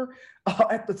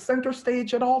at the center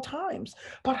stage at all times.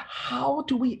 But how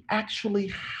do we actually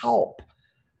help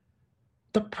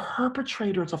the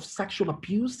perpetrators of sexual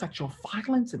abuse, sexual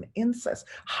violence, and incest?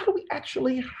 How do we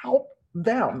actually help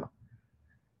them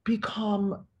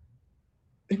become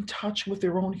in touch with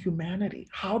their own humanity?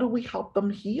 How do we help them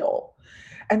heal?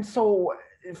 And so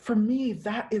for me,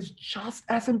 that is just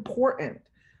as important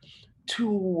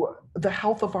to the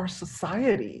health of our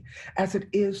society as it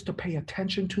is to pay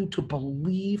attention to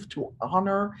believe, to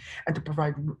honor, and to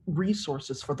provide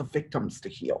resources for the victims to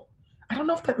heal. I don't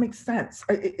know if that makes sense.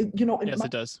 It Yes, might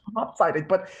it does. be lopsided,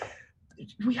 but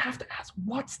we have to ask,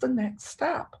 what's the next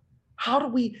step? How do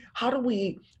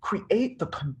we create the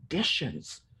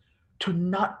conditions to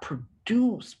not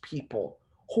produce people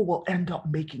who will end up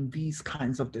making these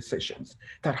kinds of decisions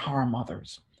that harm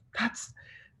others?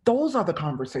 Those are the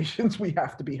conversations we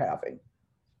have to be having.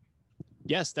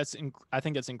 Yes, I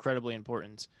think that's incredibly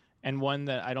important, and one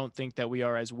that I don't think that we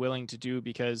are as willing to do,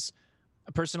 because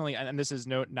personally, and this is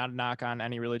not a knock on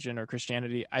any religion or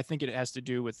Christianity, I think it has to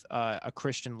do with a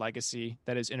Christian legacy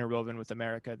that is interwoven with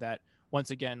America, that once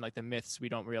again, like the myths, we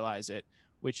don't realize it,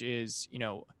 which is,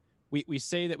 we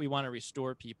say that we want to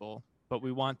restore people, but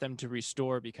we want them to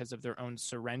restore because of their own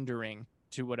surrendering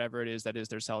to whatever it is that is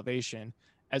their salvation,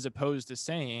 as opposed to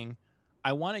saying,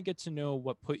 I want to get to know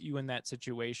what put you in that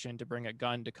situation to bring a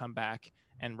gun to come back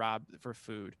and rob for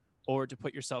food, or to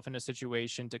put yourself in a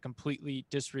situation to completely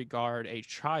disregard a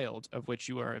child of which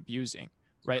you are abusing,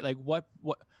 right? Like what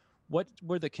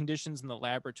were the conditions in the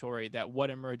laboratory that what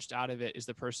emerged out of it is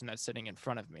the person that's sitting in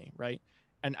front of me, right?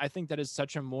 And I think that is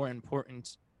such a more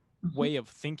important Mhm. way of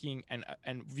thinking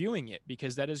and viewing it,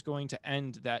 because that is going to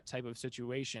end that type of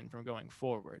situation from going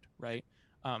forward, right?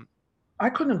 um I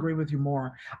couldn't agree with you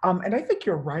more. And I think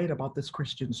you're right about this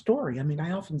Christian story. I mean,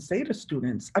 I often say to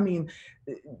students, I mean,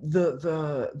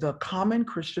 the common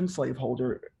Christian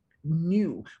slaveholder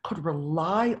could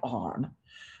rely on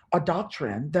a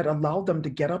doctrine that allowed them to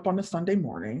get up on a Sunday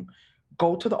morning,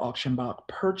 go to the auction block,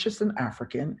 purchase an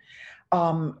African,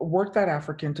 work that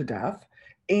African to death,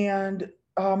 and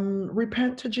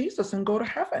repent to Jesus and go to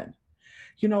heaven.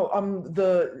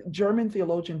 The German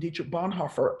theologian Dietrich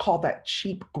Bonhoeffer called that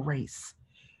cheap grace.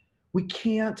 We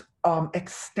can't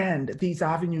extend these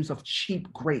avenues of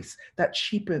cheap grace that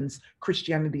cheapens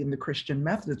Christianity and the Christian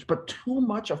methods. But too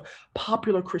much of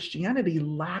popular Christianity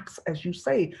lacks, as you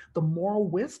say, the moral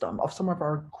wisdom of some of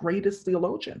our greatest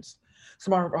theologians,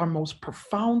 some of our most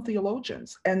profound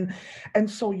theologians. And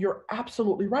so you're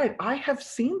absolutely right. I have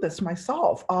seen this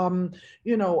myself.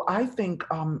 I think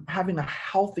having a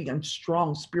healthy and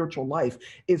strong spiritual life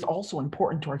is also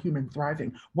important to our human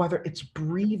thriving, whether it's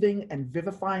breathing and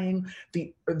vivifying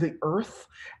the earth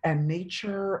and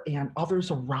nature and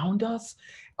others around us,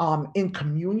 in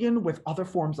communion with other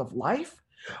forms of life,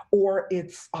 or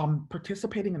it's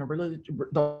participating in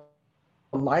the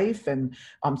life and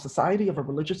society of a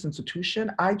religious institution.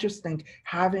 I just think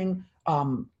having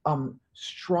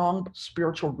strong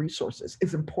spiritual resources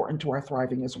is important to our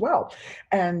thriving as well.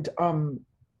 And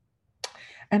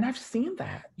and I've seen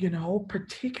that,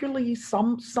 particularly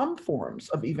some forms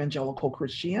of evangelical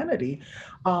Christianity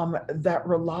that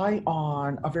rely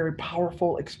on a very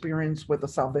powerful experience with a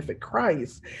salvific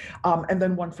Christ, and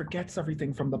then one forgets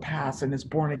everything from the past and is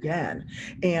born again.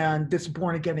 And this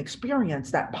born again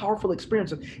experience, that powerful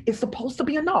experience, is supposed to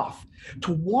be enough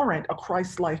to warrant a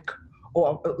Christ-like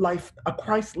life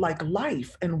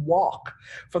and walk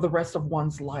for the rest of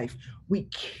one's life. We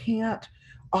can't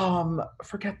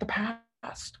forget the past.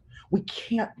 We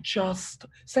can't just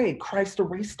say Christ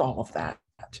erased all of that.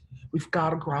 We've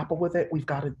got to grapple with it. We've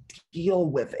got to deal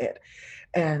with it,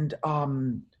 and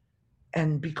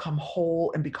become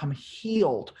whole and become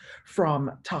healed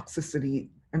from toxicity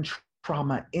and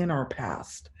trauma in our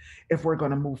past if we're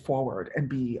going to move forward and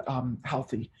be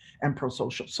healthy and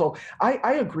pro-social. So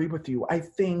I agree with you. I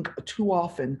think too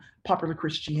often popular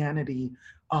Christianity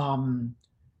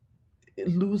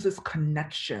loses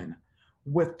connection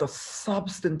with the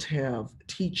substantive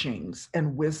teachings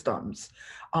and wisdoms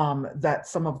that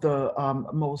some of the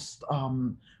most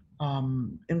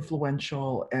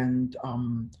influential and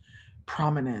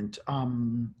prominent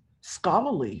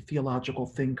scholarly theological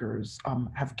thinkers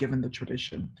have given the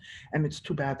tradition. And it's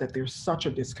too bad that there's such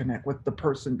a disconnect with the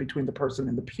person between the person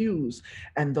in the pews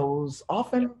and those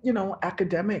often,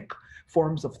 academic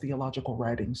forms of theological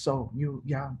writing. So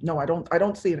no, I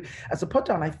don't see it as a put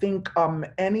down. I think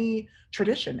any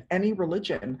tradition, any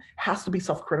religion has to be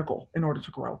self-critical in order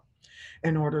to grow,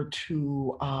 in order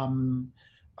to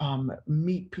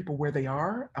meet people where they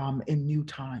are in new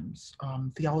times.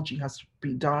 Theology has to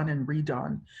be done and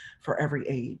redone for every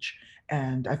age.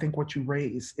 And I think what you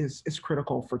raise is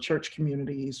critical for church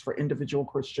communities, for individual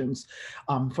Christians,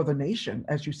 for the nation,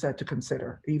 as you said, to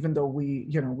consider. Even though we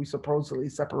supposedly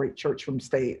separate church from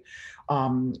state,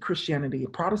 Christianity,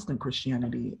 Protestant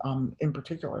Christianity in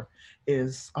particular,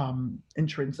 is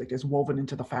intrinsic, is woven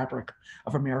into the fabric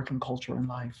of American culture and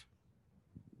life.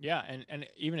 Yeah, and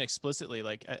even explicitly,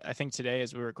 like I think today,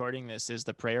 as we're recording this, is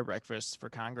the prayer breakfast for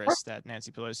Congress that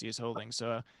Nancy Pelosi is holding.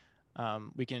 So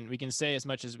we can say as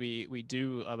much as we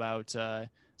do about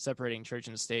separating church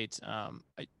and state.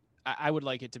 I would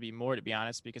like it to be more, to be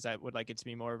honest, because I would like it to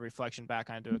be more of a reflection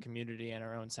back onto a community and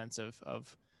our own sense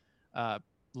of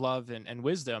love and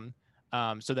wisdom.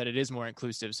 So that it is more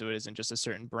inclusive, so it isn't just a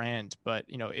certain brand, but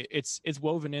it's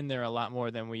woven in there a lot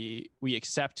more than we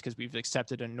accept, because we've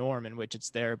accepted a norm in which it's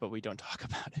there, but we don't talk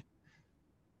about it.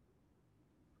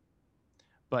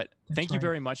 But thank you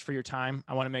very much for your time.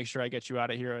 I want to make sure I get you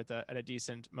out of here at a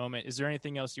decent moment. Is there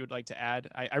anything else you would like to add?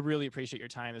 I really appreciate your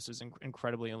time. This was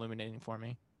incredibly illuminating for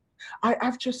me.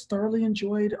 I've just thoroughly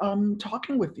enjoyed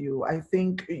talking with you. I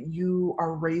think you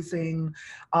are raising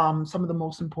some of the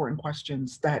most important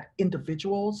questions that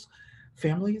individuals,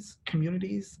 families,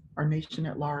 communities, our nation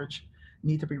at large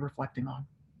need to be reflecting on.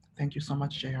 Thank you so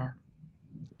much, JR.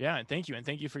 Yeah, and thank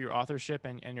you for your authorship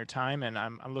and your time. And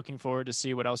I'm looking forward to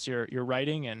see what else you're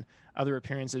writing and other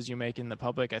appearances you make in the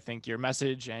public. I think your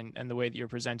message and the way that you're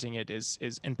presenting it is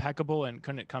impeccable and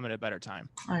couldn't come at a better time.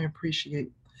 I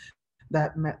appreciate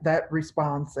that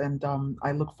response, and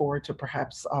I look forward to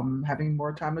perhaps having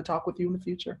more time to talk with you in the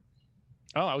future.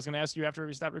 Oh, I was going to ask you after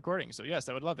we stop recording. So yes,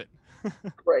 I would love it.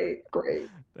 Great.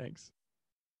 Thanks.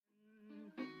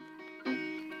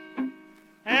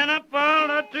 And I followed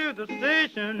her to the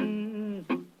station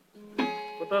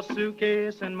with a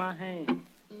suitcase in my hand.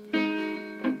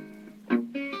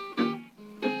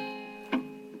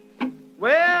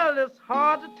 Well, it's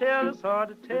hard to tell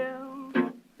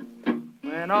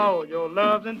when all your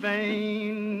love's in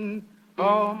vain,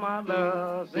 all my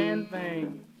love's in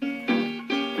vain.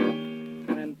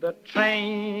 When the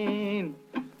train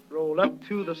rolled up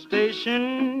to the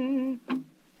station,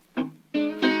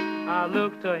 I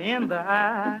looked her in the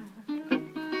eye.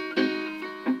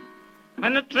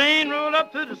 When the train rolled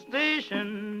up to the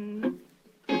station,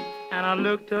 and I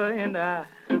looked her in the eye.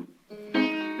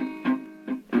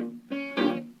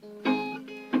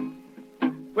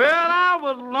 Well, I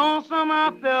was lonesome,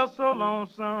 I felt so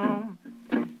lonesome,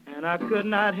 and I could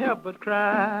not help but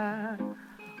cry.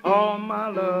 All my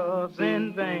love's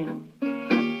in vain.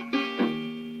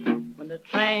 When the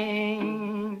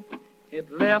train it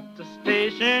left the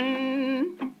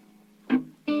station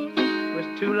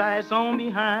with two lights on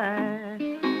behind.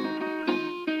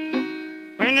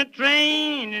 When the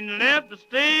train it left the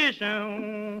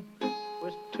station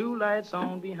with two lights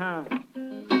on behind.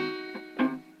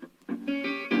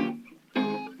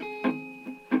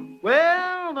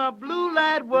 Well, the blue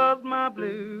light was my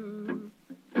blue,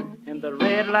 and the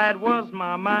red light was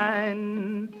my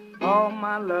mind. All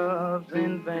my love's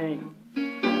in vain.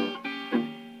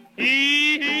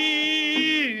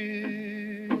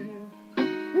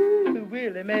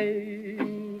 Willie Mae.